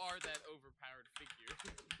you are that overpowered figure.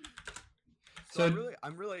 So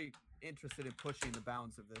I'm really interested in pushing the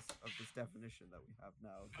bounds of this definition that we have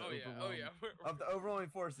now. Of the overwhelming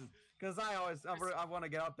forces, because I want to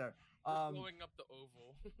get up there. Blowing up the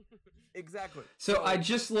oval. Exactly. So I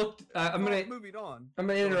just looked. Moving on. I'm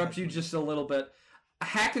gonna interrupt you just a little bit.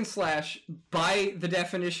 Hack and slash, by the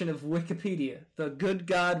definition of Wikipedia, the good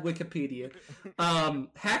God Wikipedia,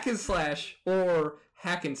 hack and slash or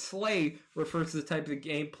hack and slay refers to the type of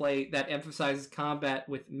gameplay that emphasizes combat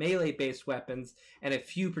with melee-based weapons and a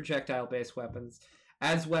few projectile-based weapons,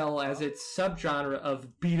 as well as its subgenre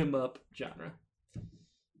of beat-em-up genre.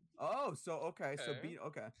 Oh, so okay, so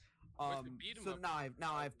okay. So up?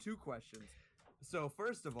 now I have two questions. So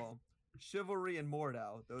first of all, Chivalry and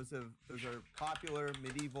Mordhau, those are popular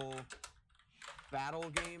medieval battle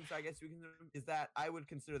games, I guess I would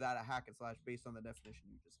consider that a hack and slash based on the definition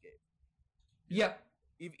you just gave. Yep.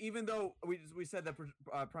 Even though we said that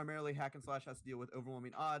primarily hack and slash has to deal with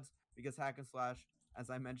overwhelming odds, because hack and slash, as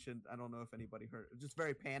I mentioned, I don't know if anybody heard, just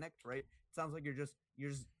very panicked, right? It sounds like you're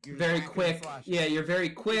very quick. Yeah, you're very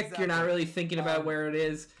quick. Exactly. You're not really thinking about where it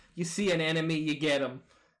is. You see an enemy, you get them.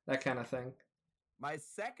 That kind of thing. My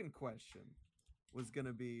second question was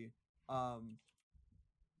gonna be Batman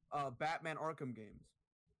Arkham games,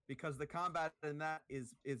 because the combat in that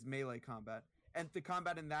is melee combat, and the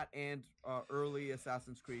combat in that and early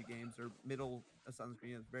Assassin's Creed games or middle Assassin's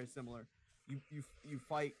Creed games very similar. You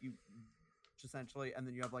fight essentially, and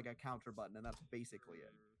then you have like a counter button, and that's basically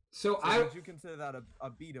it. So would you consider that a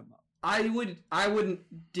beat 'em up? I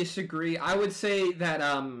wouldn't disagree. I would say that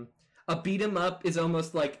a beat 'em up is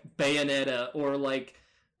almost like Bayonetta, or like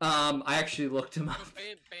I actually looked him up.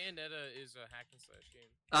 Bayonetta is a hack and slash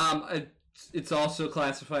game. It's also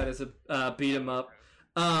classified as a beat 'em up.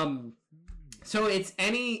 So it's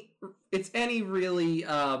any really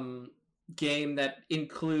game that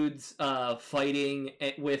includes fighting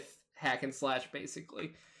with hack and slash,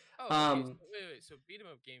 basically. Oh, okay. Wait. So beat 'em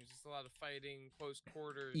up games, it's a lot of fighting, close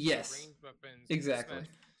quarters, yes, ranged weapons. Exactly.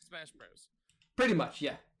 Smash Bros. Pretty much,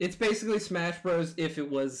 yeah. It's basically Smash Bros. If it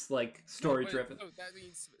was like story driven. No, that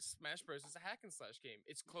means Smash Bros. Is a hack and slash game.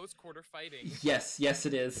 It's close quarter fighting. Yes,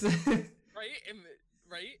 it is. Right?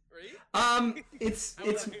 Right? It's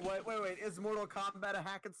wait. Is Mortal Kombat a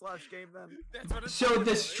hack and slash game then? That's what it's so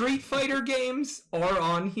the Street Fighter games are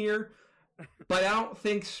on here, but I don't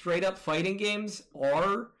think straight up fighting games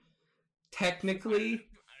are technically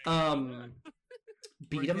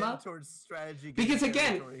beat 'em up, towards strategy, because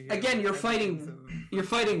again you're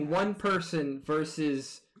fighting one person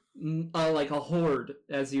versus like a horde,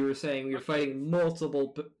 as you were saying. You're fighting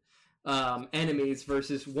multiple enemies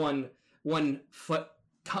versus one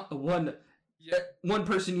one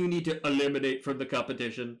person you need to eliminate from the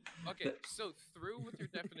competition. Okay, so through with your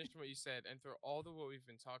definition, what you said, and through all the what we've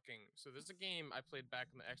been talking, so there's a game I played back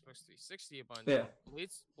in the Xbox 360 a bunch. Yeah.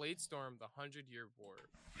 Bladestorm: The 100-Year War.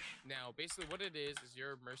 Now, basically, what it is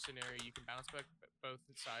you're a mercenary. You can bounce back both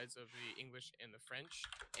sides of the English and the French,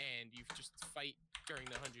 and you just fight during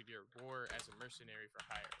the 100-Year War as a mercenary for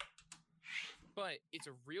hire. But it's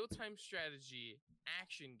a real-time strategy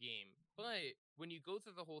action game. But when you go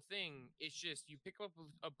through the whole thing, it's just you pick up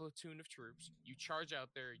a platoon of troops, you charge out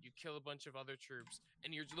there, you kill a bunch of other troops,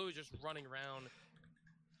 and you're literally just running around,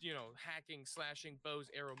 hacking, slashing, bows,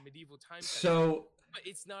 arrow, medieval time. So, but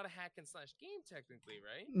it's not a hack and slash game technically,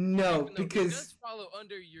 right? No, because it does follow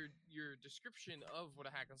under your description of what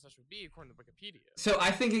a hack and slash would be according to Wikipedia. So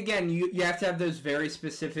I think again you have to have those very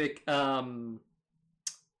specific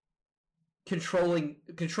controlling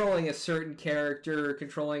a certain character,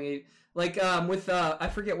 controlling a with I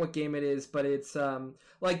forget what game it is, but it's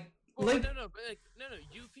like Link. No,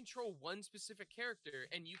 you control one specific character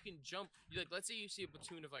and you can jump. Let's say you see a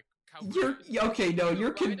platoon of cowboys.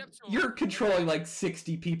 You're controlling like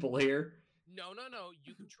 60 people here. No.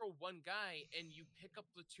 You control one guy and you pick up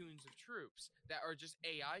platoons of troops that are just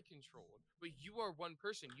AI controlled. But you are one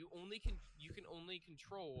person. You can only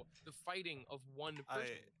control the fighting of one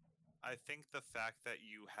person. I think the fact that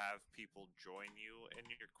you have people join you in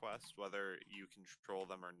your quest, whether you control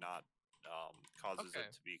them or not, causes it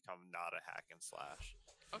to become not a hack and slash.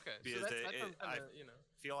 Okay, because so I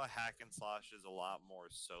feel a hack and slash is a lot more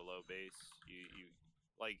solo based. You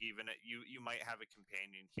might have a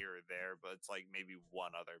companion here or there, but it's like maybe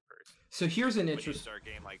one other person. So here's an interesting. When you start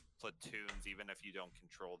game like platoons, even if you don't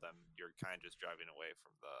control them, you're kind of just driving away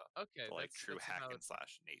from the true hack and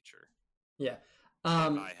slash nature. Yeah.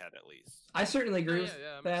 In my head, at least. I certainly agree with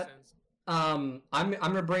that. I'm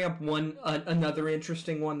gonna bring up another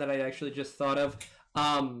interesting one that I actually just thought of.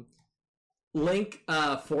 Link,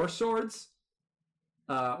 Four Swords,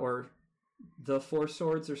 or the Four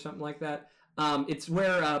Swords, or something like that. It's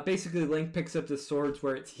where basically Link picks up the swords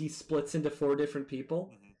where he splits into 4 different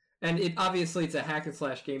people, and obviously it's a hack and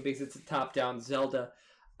slash game because it's a top-down Zelda.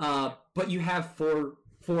 But you have four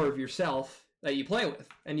of yourself that you play with,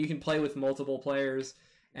 and you can play with multiple players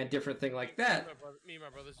and different thing like that. Me and my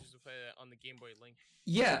brothers used to play that on the Game Boy Link.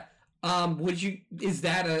 Yeah. Is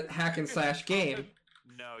that a hack and slash game?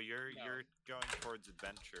 No, you're going towards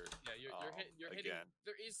adventure. Yeah, you're hitting.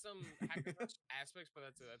 There is some hack and slash aspects, but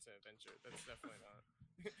that's an adventure. That's definitely not.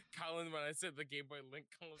 Colin, when I said the Game Boy Link,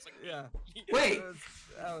 Colin was like, yeah. Wait.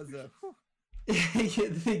 That was a.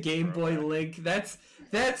 The Game Boy Link. That's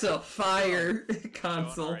a fire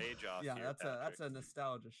console. Yeah, that's a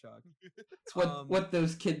nostalgia shock. It's what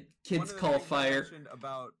those kids call fire. Mentioned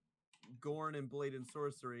about Gorn and Blade and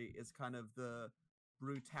Sorcery is kind of the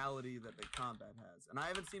brutality that the combat has, and I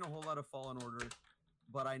haven't seen a whole lot of Fallen Order,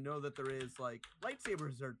 but I know that there is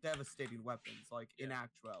lightsabers are devastating weapons, in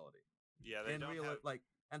actuality. Yeah, they don't have...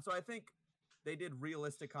 and so I think they did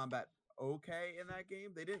realistic combat okay in that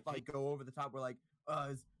game. They didn't go over the top where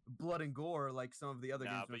it's blood and gore like some of the other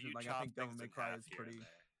games. I think Devil May Cry is pretty.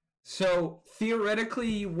 So theoretically,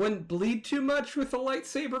 you wouldn't bleed too much with a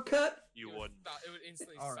lightsaber cut. You wouldn't. It would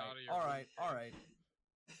instantly solder your. All right.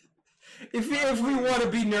 If we want to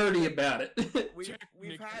be nerdy about it,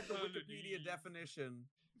 we've had the Wikipedia definition.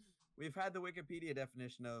 We've had the Wikipedia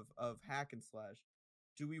definition of hack and slash.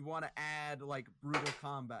 Do we want to add brutal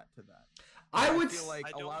combat to that? I feel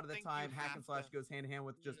like a lot of the time hack and slash goes hand in hand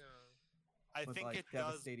with just. I think it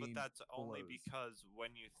does, but that's only because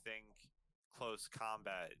when you think close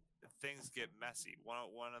combat, things get messy.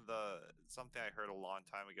 One of something I heard a long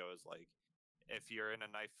time ago is if you're in a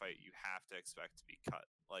knife fight, you have to expect to be cut.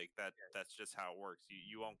 That's just how it works.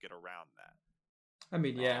 You won't get around that. I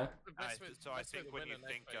mean, yeah. I think when you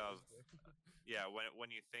think of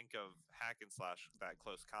when you think of hack and slash, that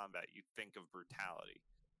close combat, you think of brutality.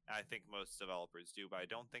 And I think most developers do, but I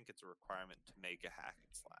don't think it's a requirement to make a hack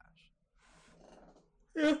and slash.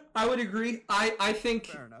 Yeah, I would agree. I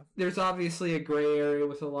think there's obviously a gray area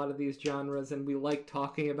with a lot of these genres, and we like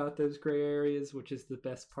talking about those gray areas, which is the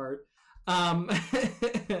best part. I'm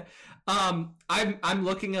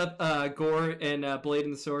looking up Gore and Blade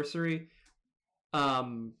and Sorcery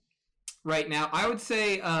right now. I would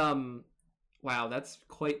say wow, that's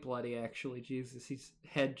quite bloody actually. Jesus, his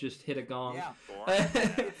head just hit a gong. Yeah.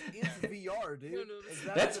 It's VR, dude.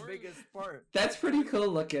 That's the biggest part. That's pretty cool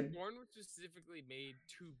looking. Gorn was specifically made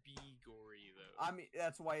to be gory though. I mean,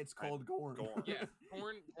 that's why it's called Gorn. Yeah,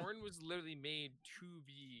 Gorn was literally made to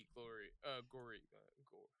be gory.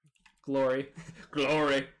 Glory.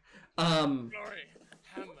 Glory. Hammer.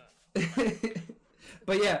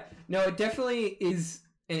 But yeah, no, it definitely is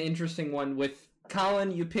an interesting one. With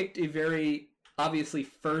Colin, you picked a very obviously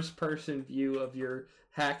first-person view of your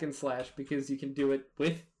hack and slash because you can do it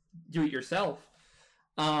yourself.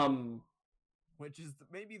 Which is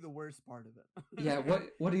maybe the worst part of it. Yeah,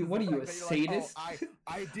 what are you, a sadist? Like, oh,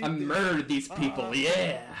 I did I murdered these people.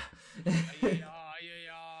 Yeah.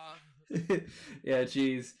 Yeah,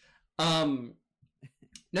 jeez. No,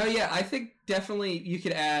 yeah, I think definitely you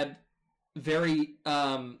could add very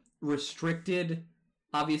restricted,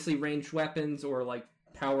 obviously ranged weapons or like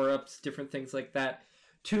power-ups, different things like that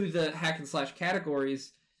to the hack and slash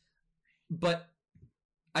categories. But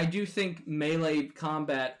I do think melee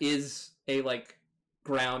combat is a like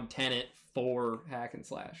ground tenet for hack and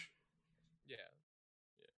slash. Yeah.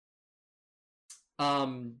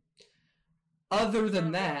 Other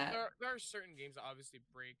than that, there are certain games that obviously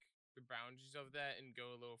break the boundaries of that and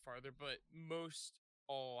go a little farther, but most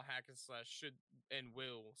all hack and slash should and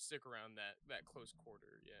will stick around that close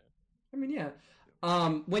quarter. Yeah. I mean, yeah.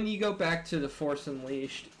 When you go back to the Force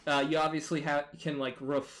Unleashed, you obviously can like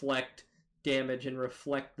reflect damage and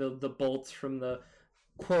reflect the bolts from the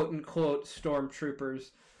quote-unquote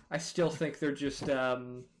stormtroopers. I still think they're just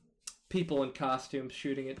people in costumes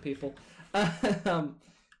shooting at people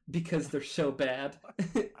because they're so bad. I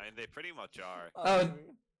mean, they pretty much are. Oh,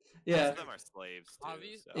 yeah. Most of them are slaves, too.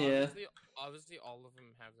 Obviously, all of them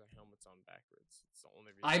have their helmets on backwards. It's the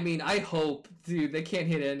only reason. I mean, I hope, dude. They can't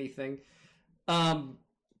hit anything.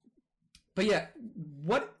 But yeah,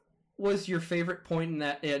 what was your favorite point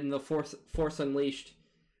in the Force Unleashed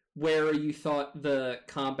where you thought the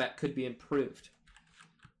combat could be improved?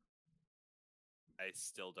 I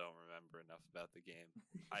still don't remember enough about the game.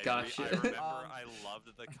 Gotcha. I remember I loved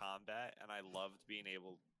the combat and I loved being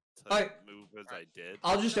able to move as I did.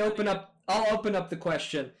 I'll open up the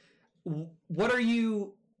question. What are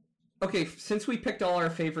you? Okay, since we picked all our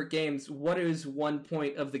favorite games, what is one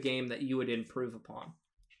point of the game that you would improve upon?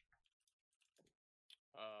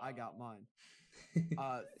 I got mine.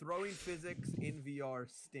 Throwing physics in VR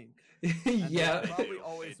stink. Yeah, they probably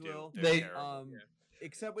always will.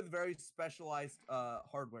 Except with very specialized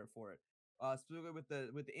hardware for it. Specifically with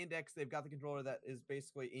the index, they've got the controller that is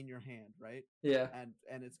basically in your hand, right? Yeah.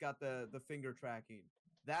 And it's got the finger tracking.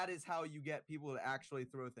 That is how you get people to actually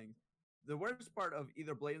throw things. The worst part of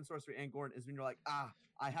either Blade and Sorcery and Gordon is when you're like,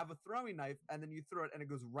 I have a throwing knife, and then you throw it and it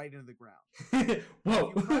goes right into the ground.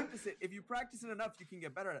 Whoa. If you practice it enough, you can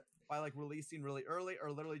get better at it by like releasing really early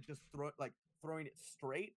or literally just throwing it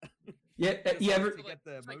straight. Yeah, you ever get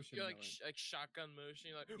the motion like shotgun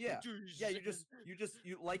motion? You're like, yeah.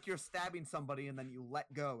 You like you're stabbing somebody and then you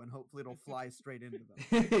let go and hopefully it'll fly straight into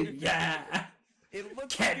them. Yeah. It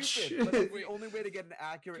looks stupid, but it's the only way to get an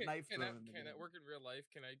accurate knife throw. Can it work in real life?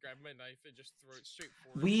 Can I grab my knife and just throw it straight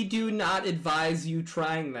forward? We do not advise you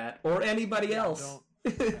trying that or anybody else.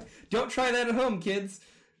 Don't try that at home, kids.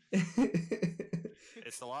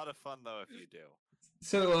 It's a lot of fun though if you do.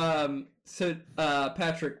 So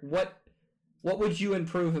Patrick, what would you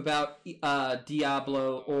improve about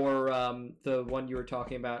Diablo or the one you were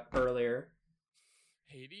talking about earlier?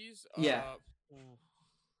 Hades? Yeah.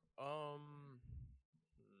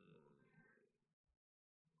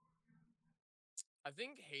 I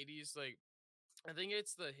think Hades, I think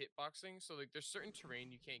it's the hitboxing. So, there's certain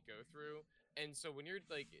terrain you can't go through. And so when you're,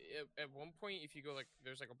 at one point, if you go,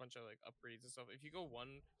 there's, a bunch of, upgrades and stuff. If you go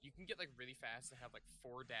one, you can get, really fast and have,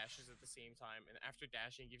 4 dashes at the same time. And after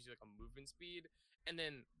dashing, it gives you, a movement speed. And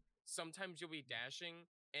then sometimes you'll be dashing,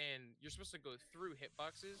 and you're supposed to go through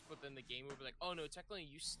hitboxes, but then the game will be like, oh, no, technically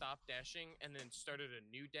you stopped dashing and then started a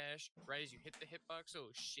new dash right as you hit the hitbox, so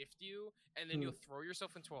it'll shift you, and then you'll throw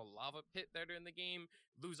yourself into a lava pit later in the game,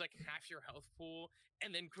 lose, half your health pool,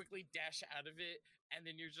 and then quickly dash out of it, and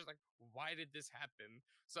then you're just like, why did this happen?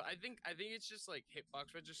 So I think it's just,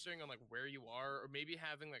 hitbox registering on, where you are, or maybe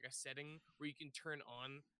having, a setting where you can turn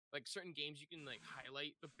on, certain games you can,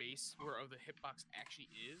 highlight the base where the hitbox actually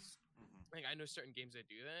is. I know certain games that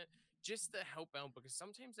do that just to help out, because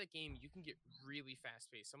sometimes that game you can get really fast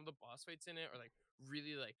paced. Some of the boss fights in it are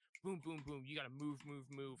really boom, boom, boom. You gotta move,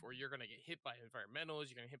 or you're gonna get hit by environmentals.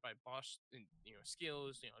 You're gonna hit by boss,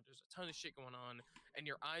 skills. There's a ton of shit going on, and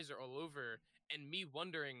your eyes are all over. And me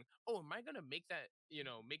wondering, am I gonna make that,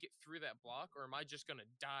 make it through that block, or am I just gonna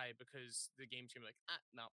die because the game's gonna be like,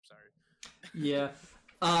 no, sorry. Yeah.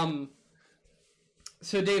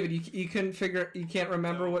 So David, you can't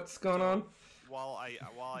remember what's going on? While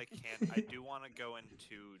I can't, I do want to go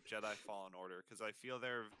into Jedi Fallen Order because I feel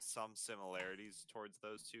there are some similarities towards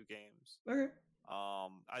those two games. Okay.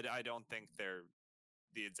 I don't think they're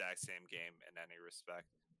the exact same game in any respect,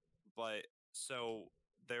 but so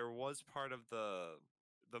there was part of the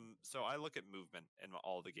so I look at movement in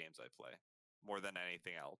all the games I play more than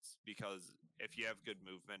anything else, because if you have good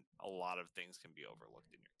movement, a lot of things can be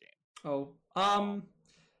overlooked in your game.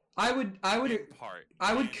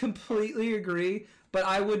 I would completely agree, but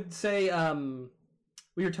I would say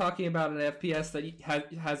we were talking about an FPS that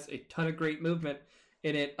has a ton of great movement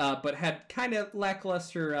in it, but had kind of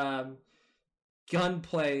lackluster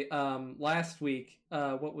gunplay last week.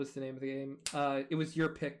 What was the name of the game? It was your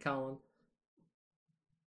pick, Colin.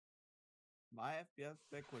 My FPS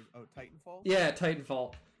pick was Titanfall? Yeah,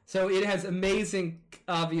 Titanfall. So it has amazing,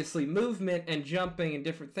 obviously, movement and jumping and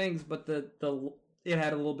different things, but it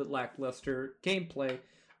had a little bit lackluster gameplay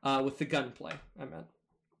with the gunplay, I meant.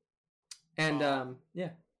 And, yeah.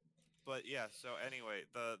 But yeah, so anyway,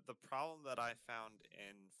 the problem that I found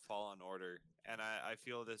in Fallen Order, and I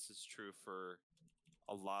feel this is true for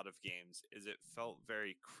a lot of games, is it felt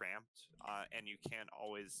very cramped, and you can't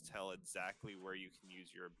always tell exactly where you can use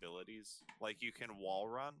your abilities. Like, you can wall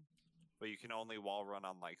run, but you can only wall run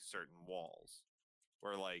on, like, certain walls.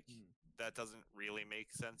 Where, like, that doesn't really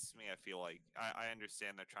make sense to me. I feel like, I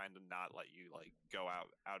understand they're trying to not let you, like, go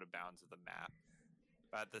out of bounds of the map.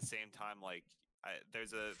 But at the same time, like,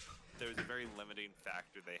 there's a very limiting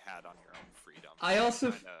factor they had on your own freedom. I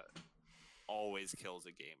also always kills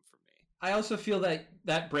a game for me. I also feel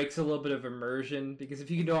that breaks a little bit of immersion, because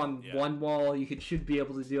if you can do it on one wall, you should be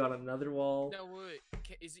able to do it on another wall. Now, wait,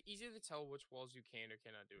 is it easier to tell which walls you can or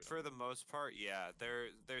cannot do it For the most part, yeah.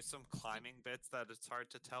 There's some climbing bits that it's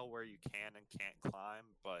hard to tell where you can and can't climb,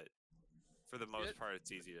 but for the most part,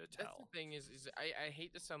 it's easy to tell. That's the thing is I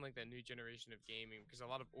hate to sound like that new generation of gaming, because a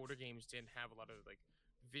lot of older games didn't have a lot of, like,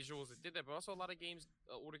 visuals that did that, but also a lot of games,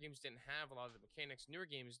 older games didn't have a lot of the mechanics newer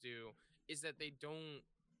games do, is that they don't,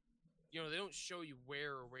 they don't show you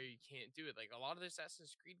where you can't do it. Like, a lot of the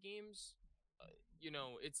Assassin's Creed games,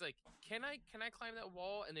 it's like, can I climb that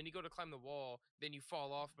wall? And then you go to climb the wall, then you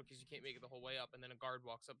fall off because you can't make it the whole way up, and then a guard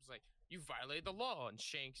walks up, it's like, you violated the law, and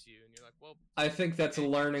shanks you, and you're like, well. I think that's a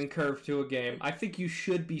learning curve to a game. I think you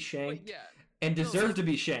should be shanked and deserve to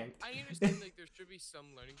be shanked. I understand, like, there should be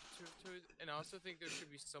some learning to it, and I also think there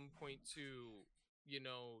should be some point to,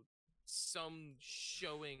 some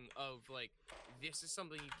showing of, like, this is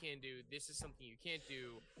something you can do, this is something you can't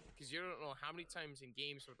do, because you don't know how many times in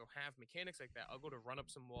games where they'll have mechanics like that. I'll go to run up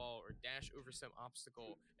some wall or dash over some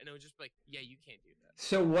obstacle, and it'll just be like, yeah, you can't do that.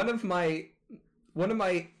 So one of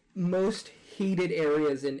my most hated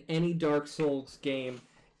areas in any Dark Souls game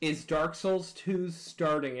is Dark Souls 2's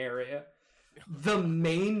starting area. The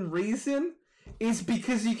main reason is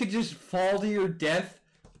because you could just fall to your death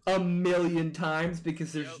a million times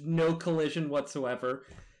because there's no collision whatsoever.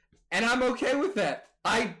 And I'm okay with that.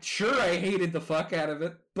 I hated the fuck out of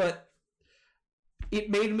it, but it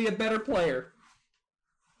made me a better player.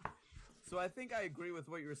 So I think I agree with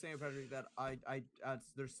what you were saying, Patrick, that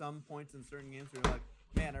there's some points in certain games where you're like,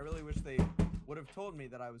 man, I really wish they would have told me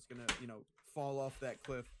that I was gonna, fall off that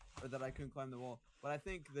cliff, or that I couldn't climb the wall. But I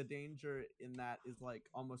think the danger in that is, like,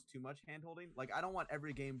 almost too much hand-holding. Like, I don't want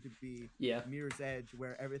every game to be Mirror's Edge,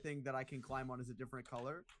 where everything that I can climb on is a different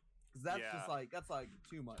color. Because that's just, like, that's, like,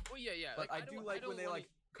 too much. Well, yeah. But I do like when they, like,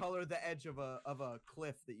 color the edge of a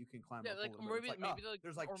cliff that you can climb up like, over. maybe,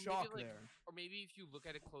 there's, like, chalk there. Or maybe if you look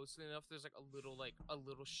at it closely enough, there's, like, a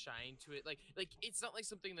little shine to it. Like it's not like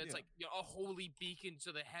something that's like, a holy beacon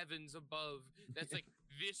to the heavens above. That's like,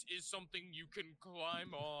 this is something you can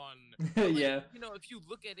climb on. But, like, if you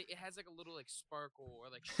look at it, it has, like, a little, like, sparkle or,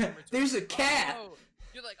 like, shimmer to There's it. a cat. Oh,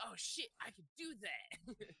 you're like, oh shit, I can do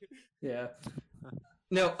that. Yeah.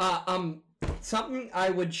 No, something I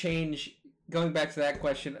would change, going back to that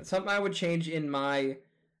question, something I would change in my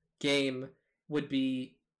game would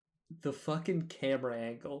be the fucking camera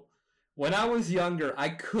angle. When I was younger, I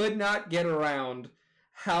could not get around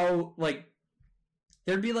how, like,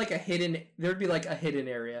 there'd be a hidden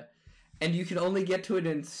area, and you can only get to it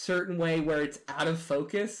in a certain way where it's out of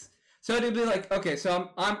focus. So it'd be like, okay, so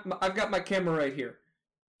I've got my camera right here.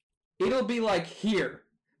 It'll be like here.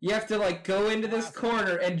 You have to, like, go into this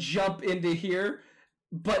corner and jump into here,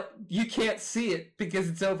 but you can't see it because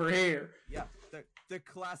it's over here. Yeah, the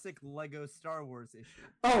classic Lego Star Wars issue.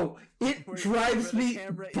 Oh, it drives me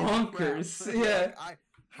bonkers. Yeah.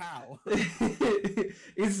 How?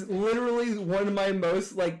 It's literally one of my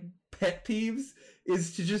most, like, pet peeves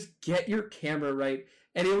is to just get your camera right,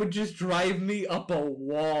 and it would just drive me up a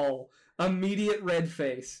wall. Immediate red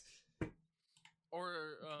face. Or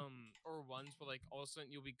ones where like all of a sudden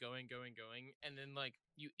you'll be going, and then like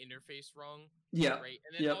you interface wrong. Yeah. Right.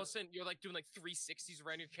 And then Yep. all of a sudden you're like doing like 360s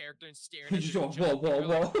around your character and staring at Just your go, jump, whoa, and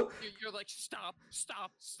you're like- whoa. you're like, stop,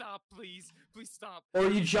 please stop. Or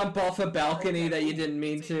you jump off a balcony that you didn't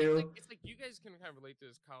mean It's to. it's like you guys can kind of relate to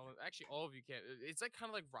this, Colin. Actually, all of you can. It's like kind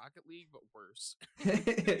of like Rocket League, but worse.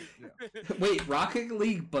 Wait, Rocket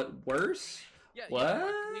League, but worse? Yeah, What? yeah,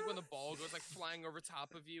 Rocket League when the ball goes like flying over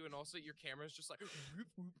top of you, and also your camera's just like. Whoop,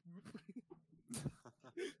 whoop,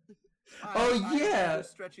 whoop. Oh, yeah.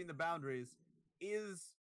 Stretching the boundaries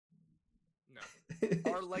is No.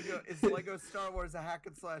 Lego Star Wars a hack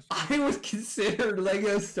and slash? I would consider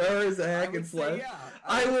Lego Star Wars a hack and slash. Yeah,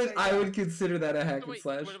 I would consider that a hack So and wait,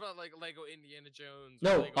 slash. what about like Lego Indiana Jones? or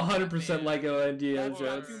No, Lego 100% Batman? Lego Indiana That's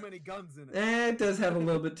Jones. got too many guns in it. It does have a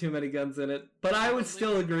little bit too many guns in it, but I would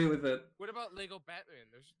still agree with it. What about Lego Batman?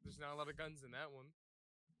 There's not a lot of guns in that one.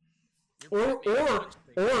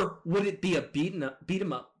 Or would it be a beat 'em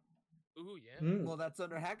up? Ooh yeah. Mm. Well, that's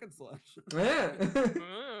under hack and slash. Yeah.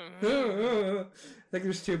 I think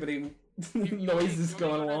there's too many noises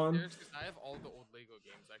going on. I have all the old Lego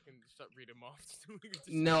games. I can start read them off.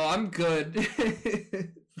 No, I'm good.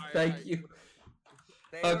 Thank you.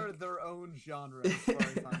 They are their own genre as far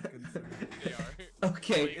as I'm concerned. They are.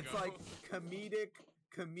 Okay. It's like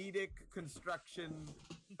comedic construction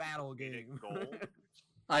battle game. Goal.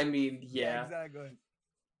 I mean, yeah. Exactly.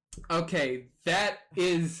 Okay, that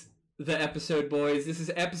is the episode, boys. This is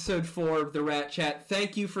episode 4 of the Rat Chat.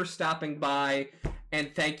 Thank you for stopping by,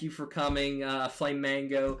 and thank you for coming, Flame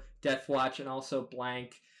Mango, Deathwatch, and also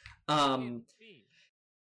Blank.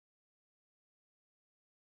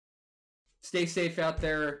 Stay safe out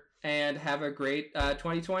there, and have a great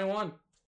 2021.